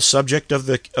am, subject of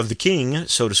the king,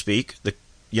 so to speak, the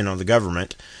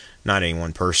government, not any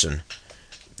one person,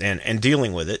 and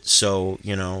dealing with it. So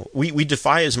we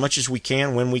defy as much as we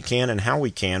can, when we can, and how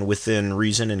we can, within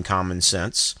reason and common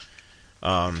sense.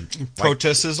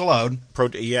 Protest is allowed.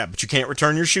 Yeah, but you can't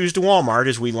return your shoes to Walmart,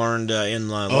 as we learned in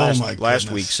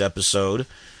last week's episode.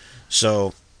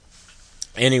 So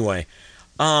anyway.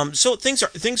 So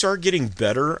things are getting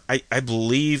better. I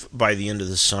believe by the end of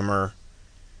the summer,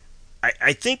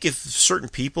 I think if certain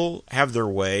people have their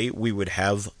way, we would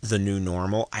have the new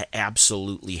normal. I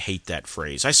absolutely hate that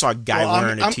phrase. I saw a guy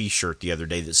wearing a T-shirt the other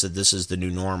day that said this is the new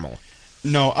normal.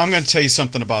 No, I'm going to tell you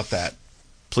something about that.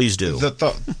 Please do.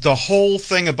 The whole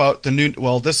thing about the new...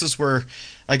 Well, this is where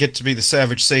I get to be the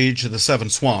savage sage of the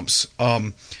seven swamps.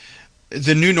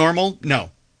 The new normal, no.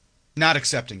 Not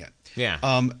accepting it. Yeah.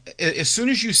 As soon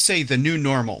as you say the new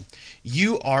normal,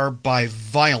 you are by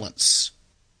violence.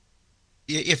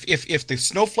 If the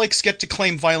snowflakes get to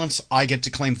claim violence, I get to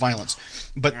claim violence.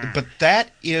 But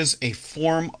that is a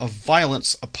form of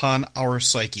violence upon our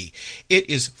psyche. It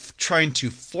is trying to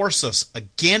force us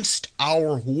against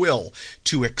our will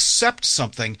to accept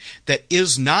something that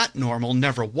is not normal,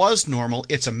 never was normal.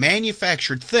 It's a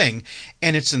manufactured thing,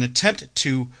 and it's an attempt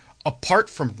to, apart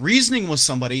from reasoning with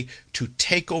somebody, to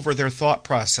take over their thought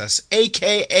process,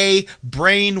 a.k.a.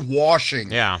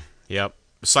 brainwashing. Yeah, yep.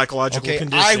 Psychological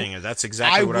conditioning. That's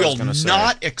exactly what I was going to say. I will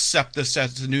not accept this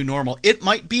as the new normal. It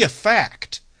might be a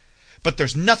fact, but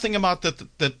there's nothing about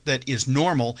that is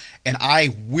normal, and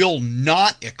I will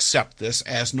not accept this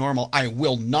as normal. I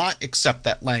will not accept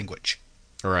that language.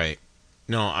 Right.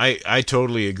 No, I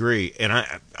totally agree, and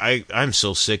I'm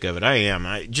so sick of it. I am.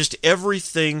 Just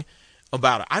everything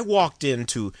about it. I walked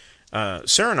into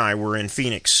Sarah and I were in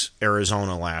Phoenix,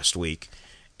 Arizona last week,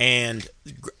 and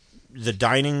the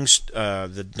dining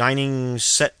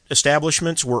set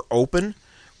establishments were open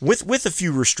with a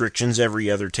few restrictions,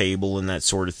 every other table and that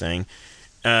sort of thing.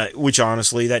 Which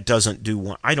honestly, that doesn't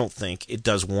do I don't think it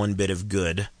does one bit of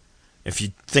good. If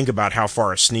you think about how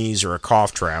far a sneeze or a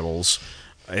cough travels,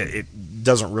 it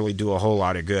doesn't really do a whole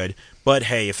lot of good. But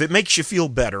hey, if it makes you feel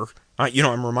better.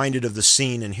 I'm reminded of the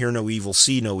scene in Hear No Evil,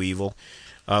 See No Evil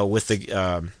with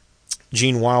the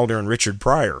Gene Wilder and Richard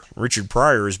Pryor. Richard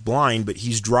Pryor is blind, but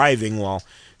he's driving while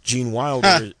Gene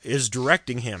Wilder is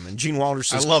directing him. And Gene Wilder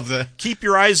says, I love that. Keep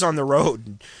your eyes on the road.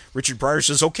 And Richard Pryor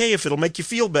says, okay, if it'll make you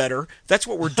feel better. That's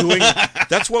what we're doing.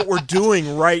 That's what we're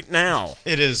doing right now.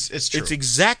 It is. It's true. It's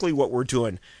exactly what we're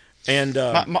doing. And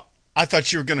I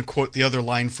thought you were going to quote the other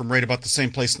line from right about the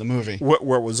same place in the movie.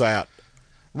 Where was that?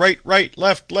 Right,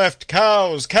 left,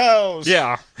 cows.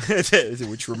 Yeah,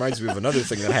 which reminds me of another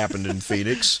thing that happened in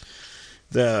Phoenix,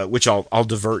 which I'll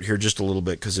divert here just a little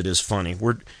bit because it is funny.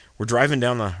 We're driving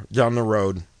down the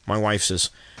road. My wife says,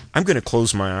 "I'm going to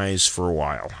close my eyes for a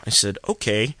while." I said,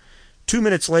 "Okay." 2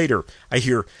 minutes later, I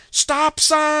hear stop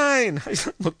sign. I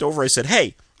looked over. I said,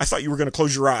 "Hey, I thought you were going to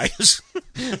close your eyes."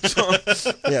 So,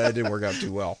 yeah, that didn't work out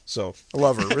too well. So I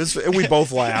love her. We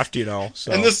both laughed,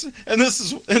 So. And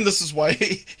this is why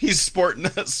he's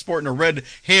sporting a red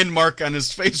hand mark on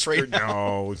his face right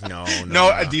now. No.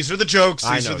 These are the jokes.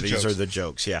 These are the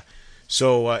jokes. Yeah.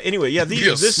 So anyway, yeah,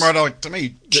 this smart aleck to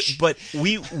me. But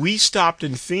we stopped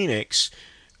in Phoenix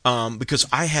because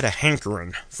I had a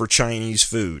hankering for Chinese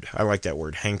food. I like that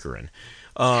word, hankering.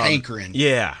 Hankering.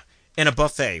 Yeah. And a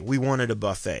buffet. We wanted a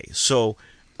buffet. So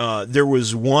there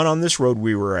was one on this road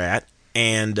we were at,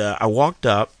 and I walked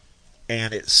up,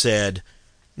 and it said,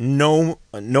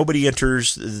 nobody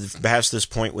enters past this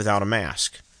point without a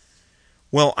mask.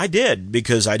 Well, I did,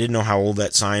 because I didn't know how old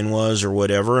that sign was or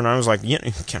whatever, and I was like, you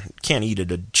can't eat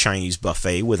at a Chinese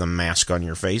buffet with a mask on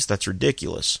your face. That's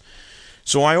ridiculous.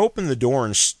 So I opened the door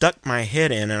and stuck my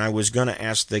head in, and I was going to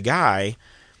ask the guy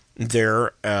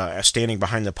there, standing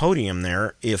behind the podium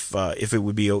there, if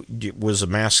was a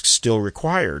mask still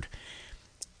required.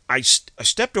 I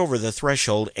stepped over the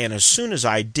threshold, and as soon as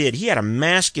I did, he had a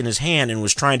mask in his hand and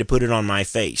was trying to put it on my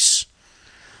face.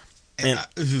 And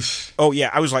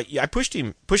I was like, I pushed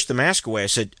the mask away. I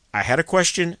said, I had a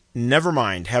question. Never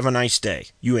mind. Have a nice day.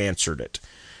 You answered it.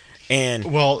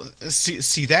 And well,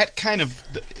 see that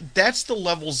that's the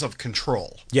levels of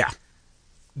control. Yeah.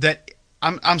 That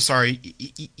I'm sorry.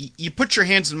 You put your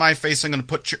hands in my face. I'm going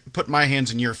to put my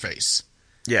hands in your face.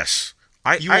 Yes.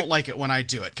 You won't like it when I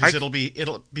do it because it'll be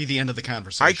the end of the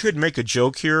conversation. I could make a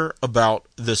joke here about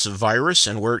this virus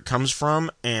and where it comes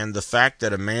from, and the fact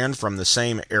that a man from the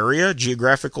same area,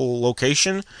 geographical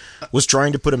location, was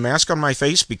trying to put a mask on my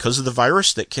face because of the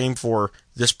virus that came for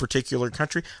this particular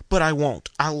country. But I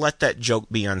won't. I'll let that joke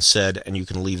be unsaid, and you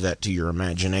can leave that to your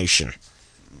imagination.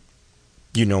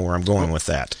 You know where I'm going with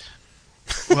that.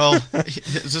 Well,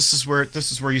 this is where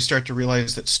you start to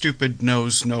realize that stupid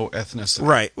knows no ethnicity.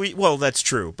 Right. Well, that's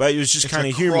true, but it was just kind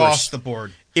of humorous across the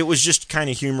board. It was just kind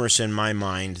of humorous in my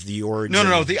mind. The origin.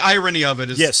 No. The irony of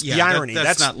it is the irony.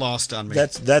 That's not lost on me.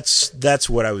 That's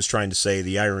what I was trying to say.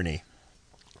 The irony.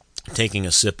 Taking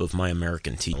a sip of my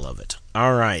American tea. Love it.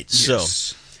 All right.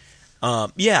 Yes.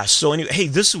 So, So anyway, hey,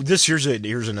 this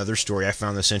here's another story. I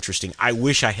found this interesting. I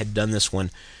wish I had done this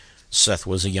when Seth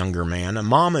was a younger man. A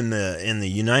mom in the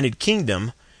United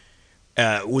Kingdom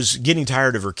was getting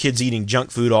tired of her kids eating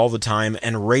junk food all the time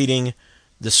and raiding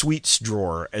the sweets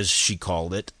drawer, as she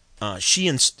called it. She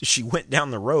went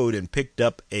down the road and picked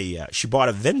up she bought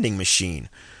a vending machine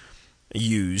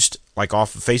used, like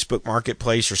off of Facebook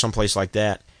Marketplace or someplace like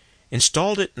that,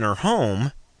 installed it in her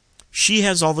home. She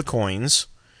has all the coins,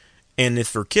 and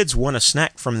if her kids want a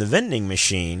snack from the vending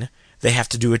machine, they have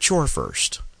to do a chore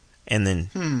first. And then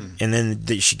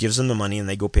she gives them the money, and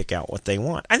they go pick out what they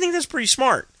want. I think that's pretty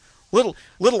smart. Not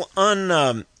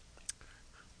unethical.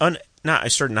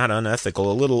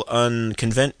 A little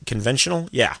unconventional.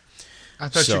 Yeah. I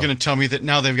thought you were going to tell me that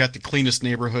now they've got the cleanest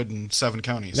neighborhood in 7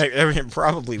 counties. It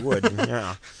probably would.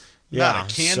 Yeah.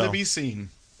 Not a can to be seen.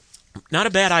 Not a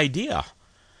bad idea,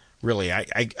 really.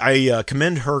 I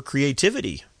commend her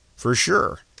creativity for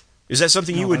sure. Is that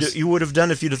something you would have done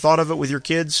if you'd have thought of it with your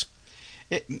kids?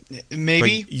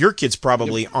 Maybe. But your kids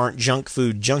probably aren't junk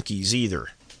food junkies either.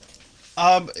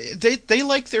 They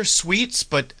like their sweets,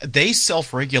 but they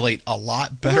self-regulate a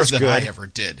lot better than I ever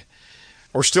did.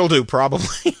 Or still do,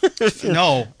 probably.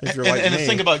 No. And the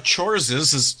thing about chores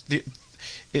is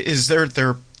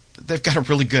they've got a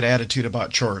really good attitude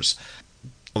about chores.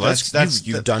 Well,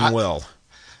 you've done well.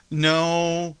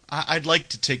 No, I'd like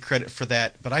to take credit for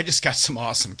that, but I just got some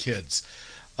awesome kids.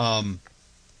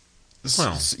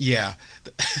 Yeah,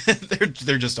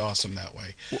 they're just awesome that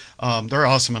way. They're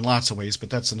awesome in lots of ways, but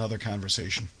that's another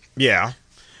conversation. Yeah.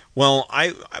 Well,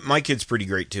 my kid's pretty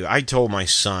great too. I told my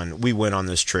son, we went on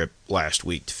this trip last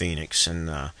week to Phoenix,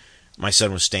 and my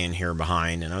son was staying here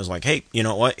behind, and I was like, hey, you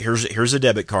know what? Here's a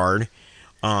debit card.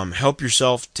 Help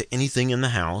yourself to anything in the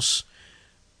house.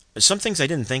 Some things I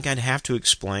didn't think I'd have to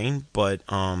explain, but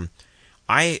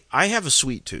I have a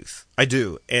sweet tooth. I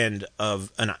do, and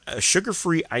a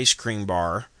sugar-free ice cream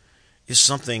bar is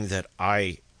something that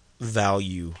I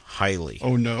value highly.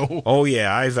 Oh no! Oh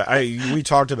yeah, we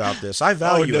talked about this. I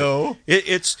value it.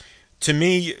 It's to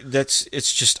me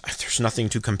it's just there's nothing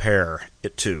to compare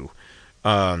it to.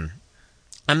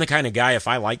 I'm the kind of guy, if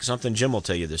I like something, Jim will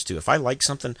tell you this too. If I like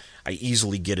something, I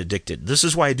easily get addicted. This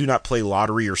is why I do not play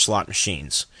lottery or slot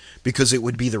machines, because it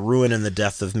would be the ruin and the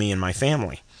death of me and my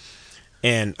family.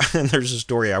 And there's a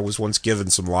story. I was once given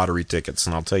some lottery tickets,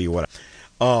 and I'll tell you what.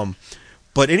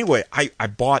 But anyway, I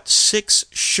bought 6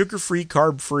 sugar-free,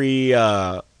 carb-free,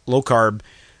 low-carb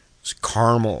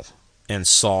caramel and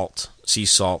sea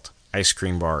salt ice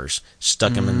cream bars.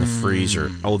 Stuck them in the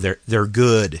freezer. Oh, they're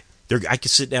good. I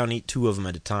could sit down and eat 2 of them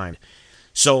at a time.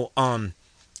 So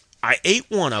I ate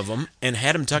one of them and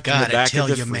had them tucked in the back of the freezer.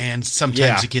 Gotta tell you, man,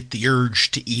 sometimes you get the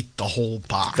urge to eat the whole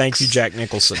box. Thank you, Jack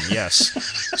Nicholson. Yes.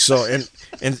 So,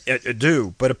 and I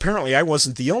do. But apparently I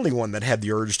wasn't the only one that had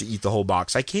the urge to eat the whole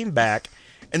box. I came back,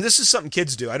 and this is something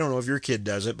kids do. I don't know if your kid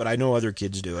does it, but I know other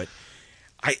kids do it.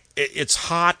 It's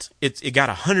hot. It got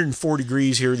 104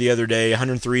 degrees here the other day,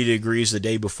 103 degrees the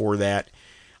day before that.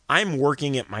 I'm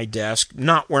working at my desk,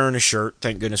 not wearing a shirt.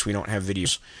 Thank goodness we don't have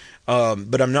videos.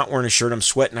 But I'm not wearing a shirt. I'm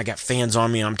sweating. I got fans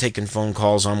on me. I'm taking phone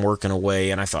calls. I'm working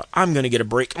away. And I thought, I'm going to get a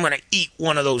break. I'm going to eat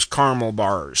one of those caramel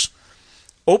bars.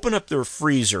 Open up their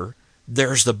freezer.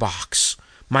 There's the box.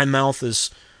 My mouth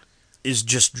is is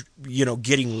just,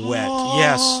 getting wet.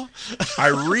 Yes. I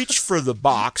reach for the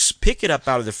box, pick it up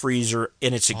out of the freezer,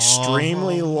 and it's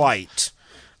extremely light.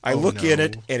 I look in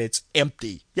it, and it's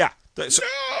empty. Yeah.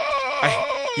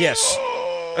 Yes.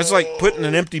 That's like putting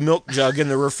an empty milk jug in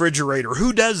the refrigerator.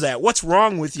 Who does that? What's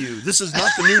wrong with you? This is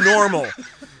not the new normal.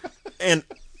 And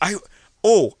I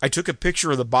took a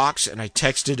picture of the box, and I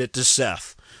texted it to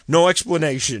Seth. No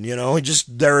explanation,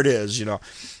 just there it is,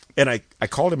 And I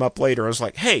called him up later. I was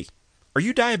like, hey, are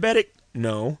you diabetic?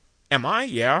 No. Am I?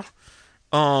 Yeah.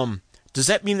 Does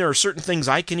that mean there are certain things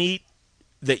I can eat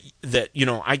that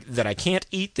I can't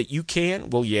eat that you can?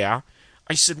 Well, yeah.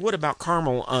 I said, what about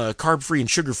carb-free and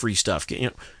sugar-free stuff?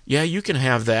 Yeah, you can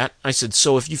have that. I said,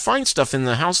 so if you find stuff in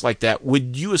the house like that,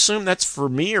 would you assume that's for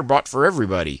me or bought for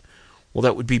everybody? Well,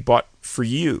 that would be bought for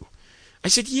you. I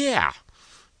said, yeah.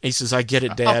 He says, I get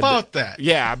it, Dad. About that.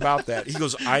 Yeah, about that. He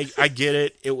goes, I get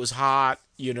it. It was hot,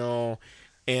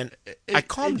 and I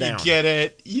calmed down.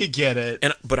 You get it.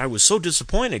 But I was so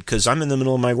disappointed because I'm in the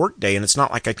middle of my work day, and it's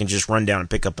not like I can just run down and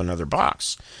pick up another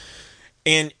box.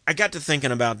 And I got to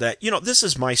thinking about that. This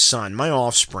is my son, my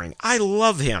offspring. I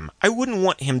love him. I wouldn't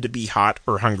want him to be hot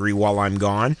or hungry while I'm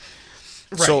gone.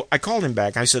 Right. So I called him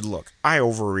back. I said, look, I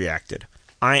overreacted.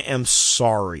 I am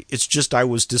sorry. It's just I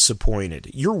was disappointed.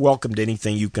 You're welcome to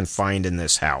anything you can find in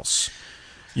this house.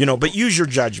 But use your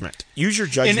judgment. Use your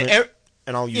judgment,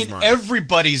 and I'll use mine. In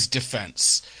everybody's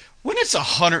defense, when it's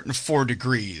 104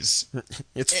 degrees...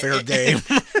 it's fair game.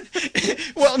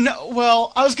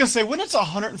 Well, I was going to say, when it's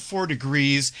 104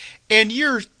 degrees and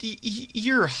you're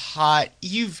hot,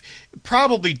 you've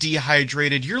probably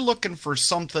dehydrated, you're looking for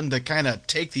something to kind of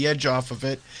take the edge off of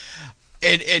it,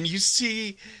 and you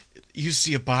see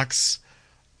a box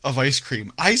of ice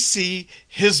cream. I see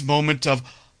his moment of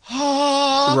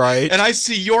right, and I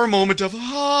see your moment of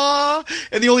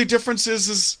and the only difference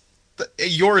is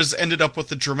yours ended up with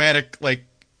the dramatic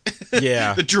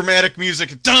yeah, the dramatic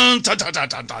music, dun dun dun dun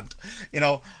dun dun.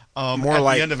 More at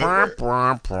like the end of it.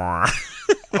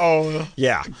 Oh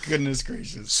yeah, goodness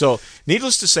gracious! So,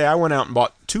 needless to say, I went out and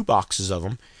bought 2 boxes of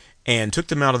them, and took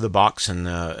them out of the box, and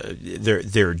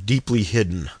they're deeply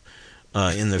hidden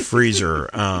in the freezer.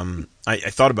 I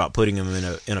thought about putting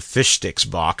them in a fish sticks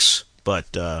box, but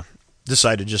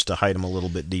decided just to hide them a little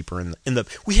bit deeper in the.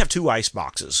 We have 2 ice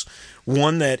boxes.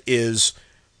 One that is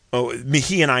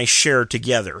he and I share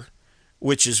together,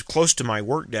 which is close to my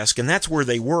work desk, and that's where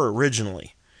they were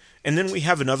originally. And then we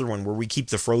have another one where we keep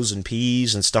the frozen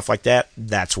peas and stuff like that.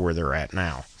 That's where they're at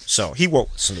now. So he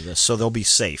won't listen to this, so they'll be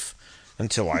safe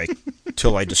until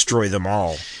I destroy them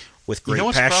all with great passion.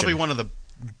 What's probably one of the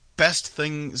best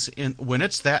things when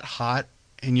it's that hot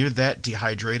and you're that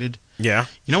dehydrated? Yeah.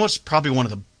 You know what's probably one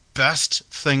of the best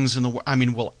things in the world? I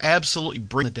mean, will absolutely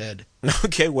bring the dead.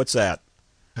 Okay, what's that?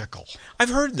 Pickle. I've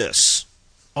heard this.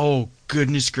 Oh,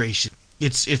 goodness gracious.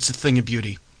 It's a thing of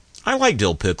beauty. I like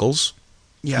dill pickles.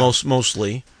 Yeah.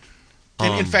 Mostly.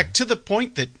 And in fact, to the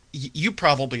point that you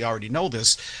probably already know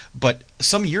this, but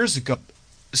some years ago,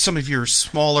 some of your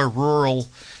smaller rural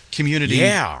community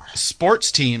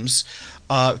sports teams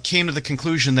came to the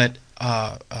conclusion that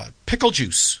pickle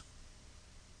juice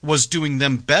was doing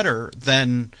them better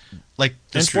than like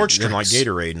the sports drinks, like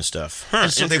Gatorade and stuff.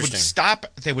 And so they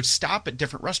would stop at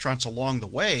different restaurants along the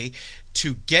way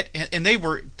to get, and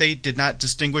they did not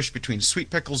distinguish between sweet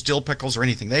pickles, dill pickles, or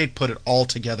anything. They put it all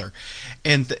together.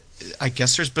 And I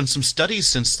guess there's been some studies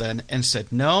since then and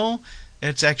said, no,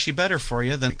 it's actually better for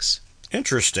you than.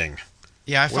 Interesting.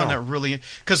 Yeah, I found that really,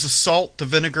 because the salt, the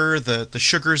vinegar, the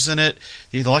sugars in it,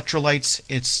 the electrolytes,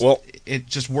 it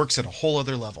just works at a whole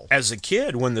other level. As a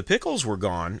kid, when the pickles were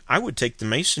gone, I would take the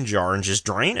mason jar and just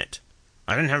drain it.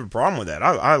 I didn't have a problem with that.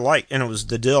 I liked, and it was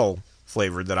the dill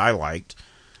flavor that I liked.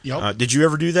 Yep. Did you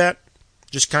ever do that?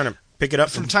 Just kind of pick it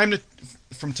up from time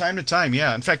to time.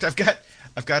 Yeah. In fact, I've got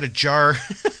a jar.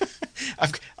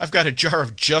 I've got a jar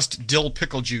of just dill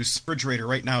pickle juice in the refrigerator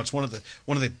right now. It's one of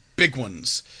the big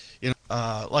ones.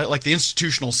 Like the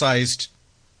institutional sized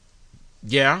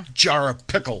jar of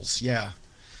pickles. Yeah.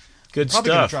 Good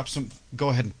Probably stuff. Go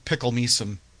ahead and pickle me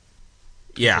some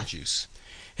pickle juice.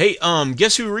 Hey,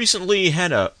 guess who recently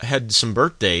had some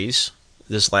birthdays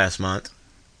this last month?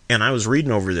 And I was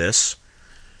reading over this.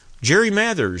 Jerry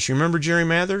Mathers. You remember Jerry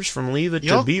Mathers from Leave It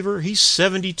to Beaver? He's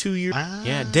 72 years old.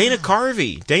 Yeah, Dana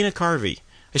Carvey.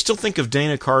 I still think of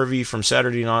Dana Carvey from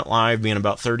Saturday Night Live being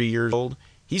about 30 years old.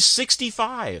 He's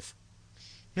 65.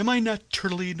 Am I not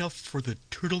turtly enough for the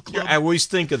Turtle Club? I always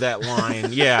think of that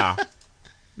line, yeah.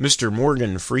 Mr.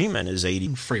 Morgan Freeman is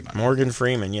 80. Morgan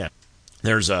Freeman, yeah.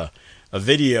 There's a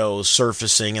video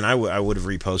surfacing, and I would have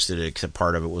reposted it, except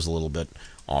part of it was a little bit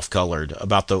off-colored.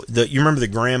 About the you remember the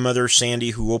grandmother,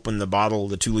 Sandy, who opened the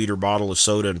 2-liter bottle of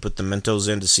soda and put the Mentos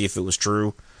in to see if it was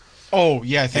true? Oh,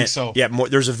 yeah, I think so. Yeah,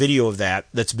 there's a video of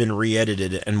that's been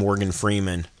re-edited, and Morgan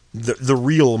Freeman, the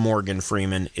real Morgan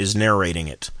Freeman, is narrating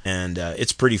it, and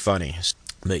it's pretty funny.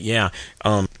 But yeah,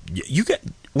 do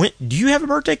you have a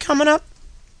birthday coming up?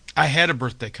 I had a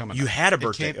birthday coming up. You had a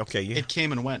birthday, okay. It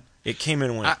came and went. It came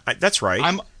and went. That's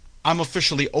right. I'm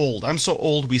officially old. I'm so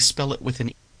old we spell it with an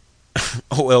E.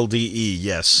 OLDE,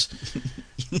 yes.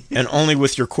 And only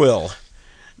with your quill.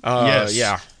 Yes.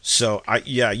 Yeah. So,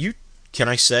 can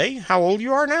I say how old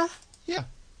you are now? Yeah.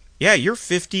 Yeah, you're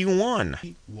 51.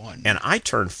 51. And I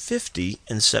turned 50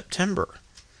 in September.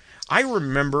 I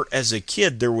remember as a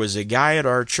kid, there was a guy at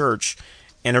our church,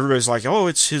 and everybody's like, oh,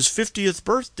 it's his 50th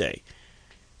birthday.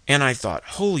 And I thought,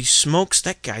 holy smokes,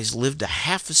 that guy's lived a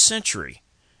half a century.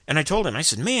 And I told him, I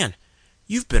said, man,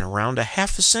 you've been around a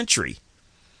half a century.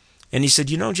 And he said,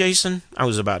 Jason, I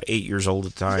was about 8 years old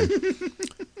at the time.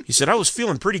 He said, I was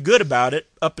feeling pretty good about it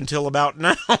up until about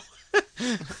now.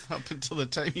 Up until the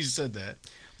time you said that.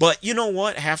 But you know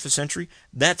what? Half a century,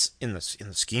 that's in the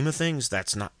scheme of things,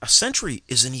 that's not. A century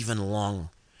isn't even long.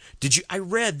 I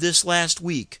read this last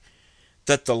week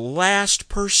that the last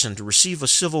person to receive a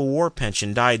Civil War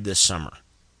pension died this summer.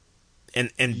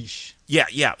 And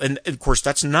yeah, and of course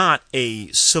that's not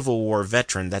a Civil War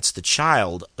veteran, that's the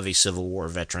child of a Civil War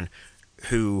veteran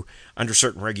who, under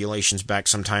certain regulations back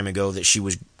some time ago that she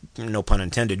was, no pun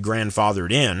intended,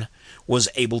 grandfathered in, was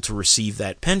able to receive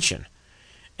that pension.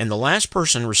 And the last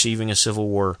person receiving a Civil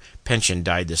War pension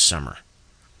died this summer.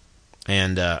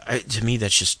 And to me,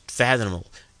 that's just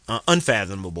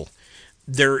unfathomable.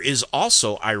 There is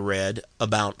also, I read,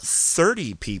 about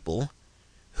 30 people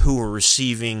who are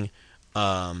receiving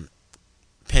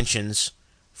pensions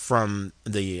from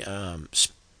the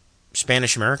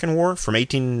Spanish-American War from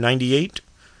 1898.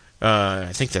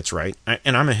 I think that's right.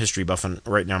 And I'm a history buff, and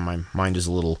right now my mind is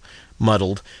a little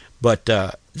muddled. But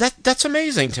that's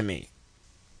amazing to me.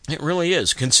 It really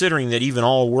is, considering that even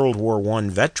all World War I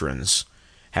veterans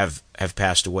have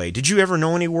passed away. Did you ever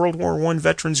know any World War I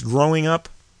veterans growing up?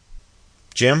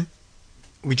 Jim?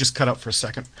 We just cut out for a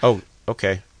second. Oh,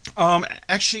 okay.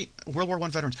 Actually, World War I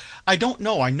veterans. I don't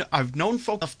know. I've known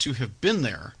folk enough to have been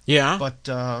there. Yeah? But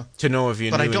to know if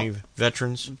you knew any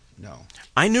veterans? No.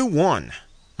 I knew one.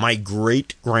 My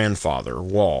great-grandfather,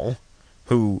 Wall,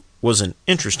 who was an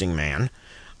interesting man.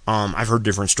 I've heard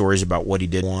different stories about what he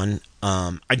did.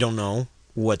 I don't know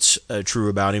what's true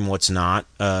about him, what's not.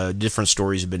 Different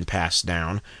stories have been passed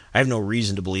down. I have no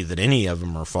reason to believe that any of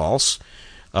them are false,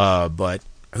 but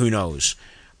who knows?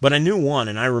 But I knew one,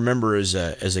 and I remember as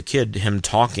a kid him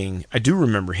talking. I do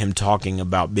remember him talking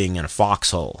about being in a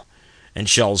foxhole and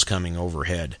shells coming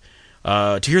overhead.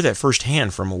 To hear that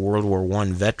firsthand from a World War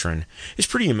I veteran is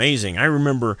pretty amazing. I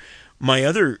remember my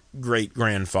other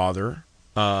great-grandfather,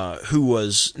 who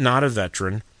was not a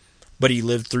veteran, but he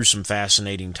lived through some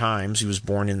fascinating times. He was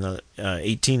born in the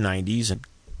 1890s and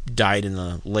died in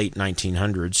the late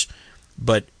 1900s.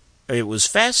 But it was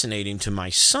fascinating to my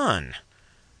son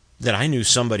that I knew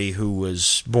somebody who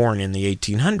was born in the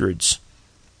 1800s.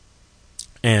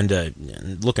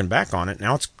 And looking back on it,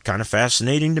 now it's kind of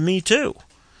fascinating to me too.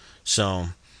 So,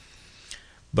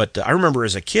 but I remember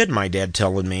as a kid, my dad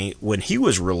telling me when he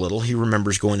was real little, he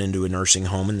remembers going into a nursing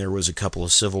home and there was a couple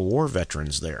of Civil War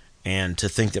veterans there. And to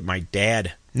think that my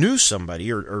dad knew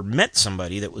somebody or met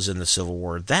somebody that was in the Civil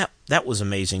War, that was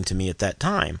amazing to me at that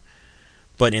time.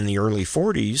 But in the early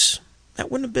 40s,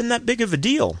 that wouldn't have been that big of a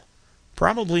deal.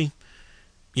 Probably,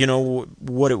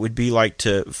 what it would be like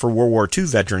for World War II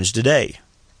veterans today.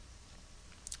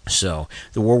 So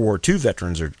the World War II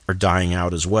veterans are dying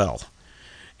out as well.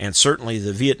 And certainly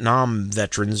the Vietnam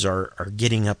veterans are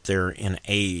getting up there in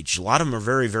age. A lot of them are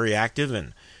very, very active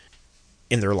and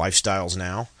in their lifestyles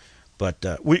now. But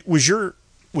was your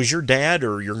dad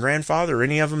or your grandfather or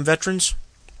any of them veterans?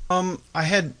 I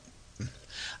had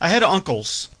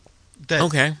uncles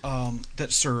that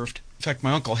that served. In fact,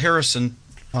 my uncle Harrison,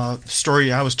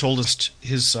 story I was told is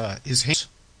his hands.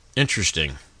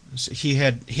 Interesting. He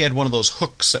had one of those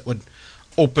hooks that would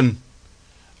open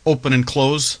and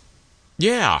close.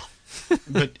 Yeah.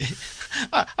 But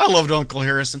I loved Uncle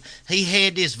Harrison. He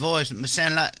had this voice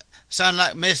that sound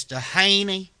like Mr.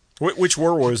 Haney. Which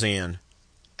war was he in?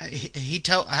 He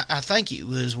told. I think it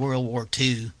was World War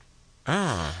II.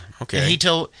 Ah, okay.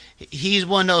 And he's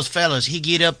one of those fellas. He'd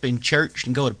get up in church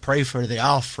and go to pray for the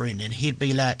offering, and he'd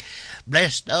be like,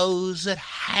 "Bless those that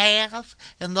have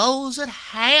and those that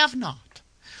have not."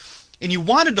 And you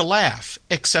wanted to laugh,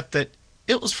 except that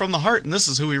it was from the heart, and this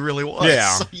is who he really was.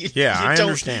 Yeah, So I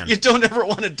understand. You don't ever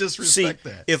want to disrespect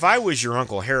that. If I was your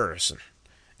Uncle Harrison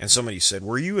and somebody said,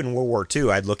 "Were you in World War II?"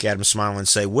 I'd look at him, smile, and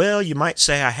say, "Well, you might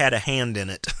say I had a hand in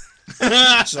it."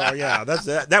 So yeah,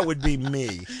 that would be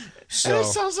me. So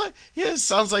it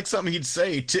sounds like something he'd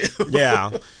say too.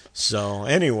 Yeah. So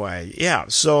anyway, yeah.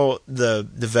 So the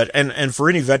vet and for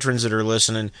any veterans that are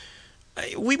listening,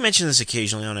 we mention this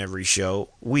occasionally on every show.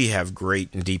 We have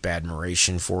great and deep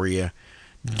admiration for you.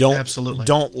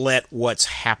 Don't let what's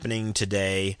happening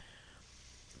today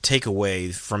take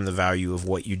away from the value of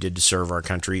what you did to serve our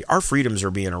country. Our freedoms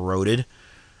are being eroded.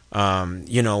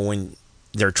 When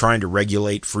they're trying to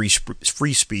regulate free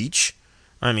speech,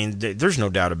 I mean, there's no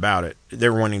doubt about it.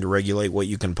 They're wanting to regulate what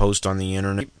you can post on the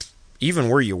internet. Even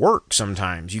where you work,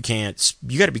 sometimes you can't.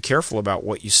 You got to be careful about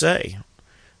what you say.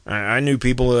 I knew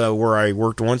people where I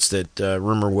worked once that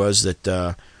rumor was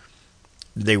that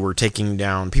they were taking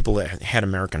down people that had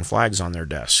American flags on their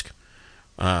desk.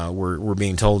 Were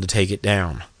being told to take it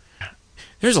down.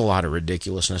 There's a lot of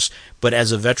ridiculousness, but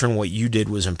as a veteran, what you did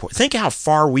was important. Think how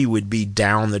far we would be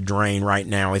down the drain right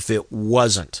now if it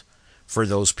wasn't for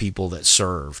those people that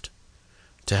served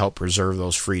to help preserve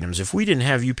those freedoms. If we didn't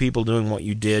have you people doing what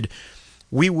you did,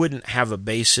 we wouldn't have a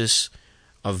basis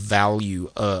of value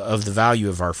of the value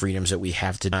of our freedoms that we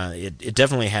have today. It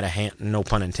definitely had a hand, no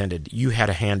pun intended. You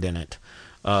had a hand in it,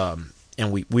 and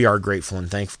we are grateful and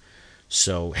thankful.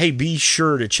 So, hey, be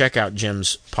sure to check out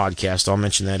Jim's podcast. I'll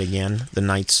mention that again. The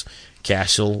Knights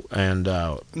Castle and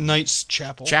Knights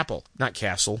Chapel. Chapel, not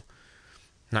Castle.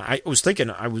 Now, I was thinking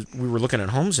we were looking at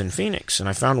homes in Phoenix, and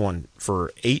I found one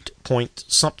for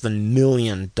 $8-point-something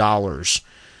million,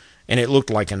 and it looked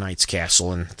like a Knights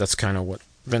Castle, and that's kind of what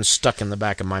been stuck in the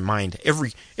back of my mind.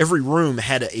 Every room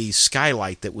had a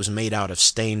skylight that was made out of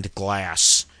stained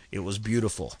glass. It was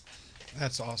beautiful.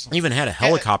 That's awesome. Even had a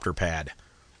helicopter pad.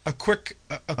 A quick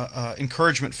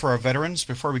encouragement for our veterans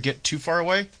before we get too far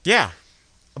away. Yeah.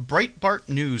 Breitbart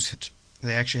News,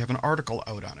 they actually have an article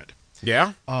out on it.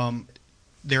 Yeah?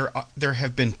 There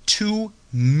have been 2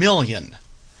 million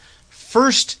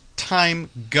first-time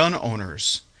gun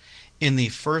owners in the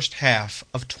first half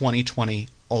of 2020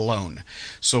 alone.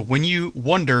 So when you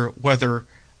wonder whether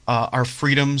our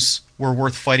freedoms were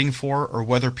worth fighting for or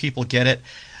whether people get it,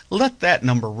 let that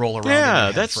number roll around.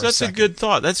 Yeah, that's a good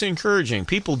thought. That's encouraging.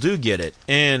 People do get it.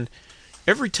 And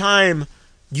every time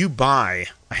you buy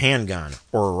a handgun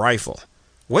or a rifle,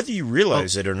 whether you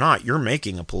realize it or not, you're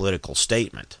making a political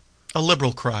statement. A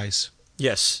liberal cries.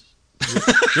 Yes.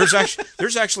 There's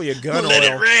actually a gun oil. Let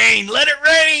it rain! Let it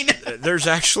rain! There's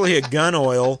actually a gun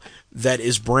oil that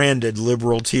is branded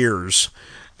Liberal Tears.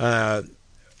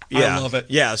 Yeah. I love it.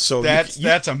 Yeah, so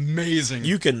that's amazing.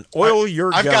 You can oil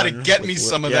your gun. I've got to get me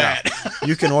some of that.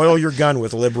 You can oil your gun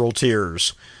with Liberal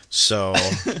Tears. So,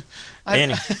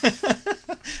 I'd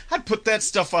put that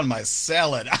stuff on my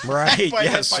salad. Right? I'd buy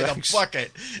yes. that by the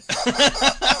bucket.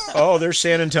 Oh, there's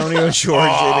San Antonio,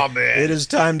 Georgia. Oh, man. It is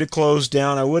time to close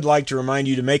down. I would like to remind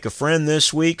you to make a friend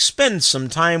this week. Spend some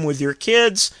time with your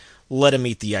kids. Let them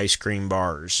eat the ice cream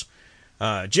bars.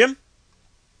 Jim?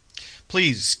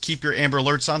 Please keep your Amber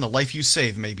Alerts on. The life you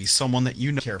save may be someone that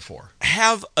you care for.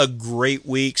 Have a great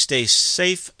week. Stay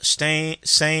safe, stay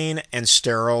sane, and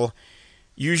sterile.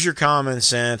 Use your common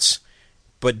sense,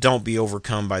 but don't be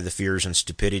overcome by the fears and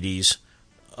stupidities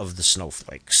of the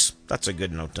snowflakes. That's a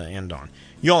good note to end on.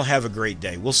 You all have a great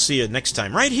day. We'll see you next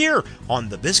time right here on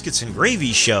the Biscuits and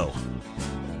Gravy Show.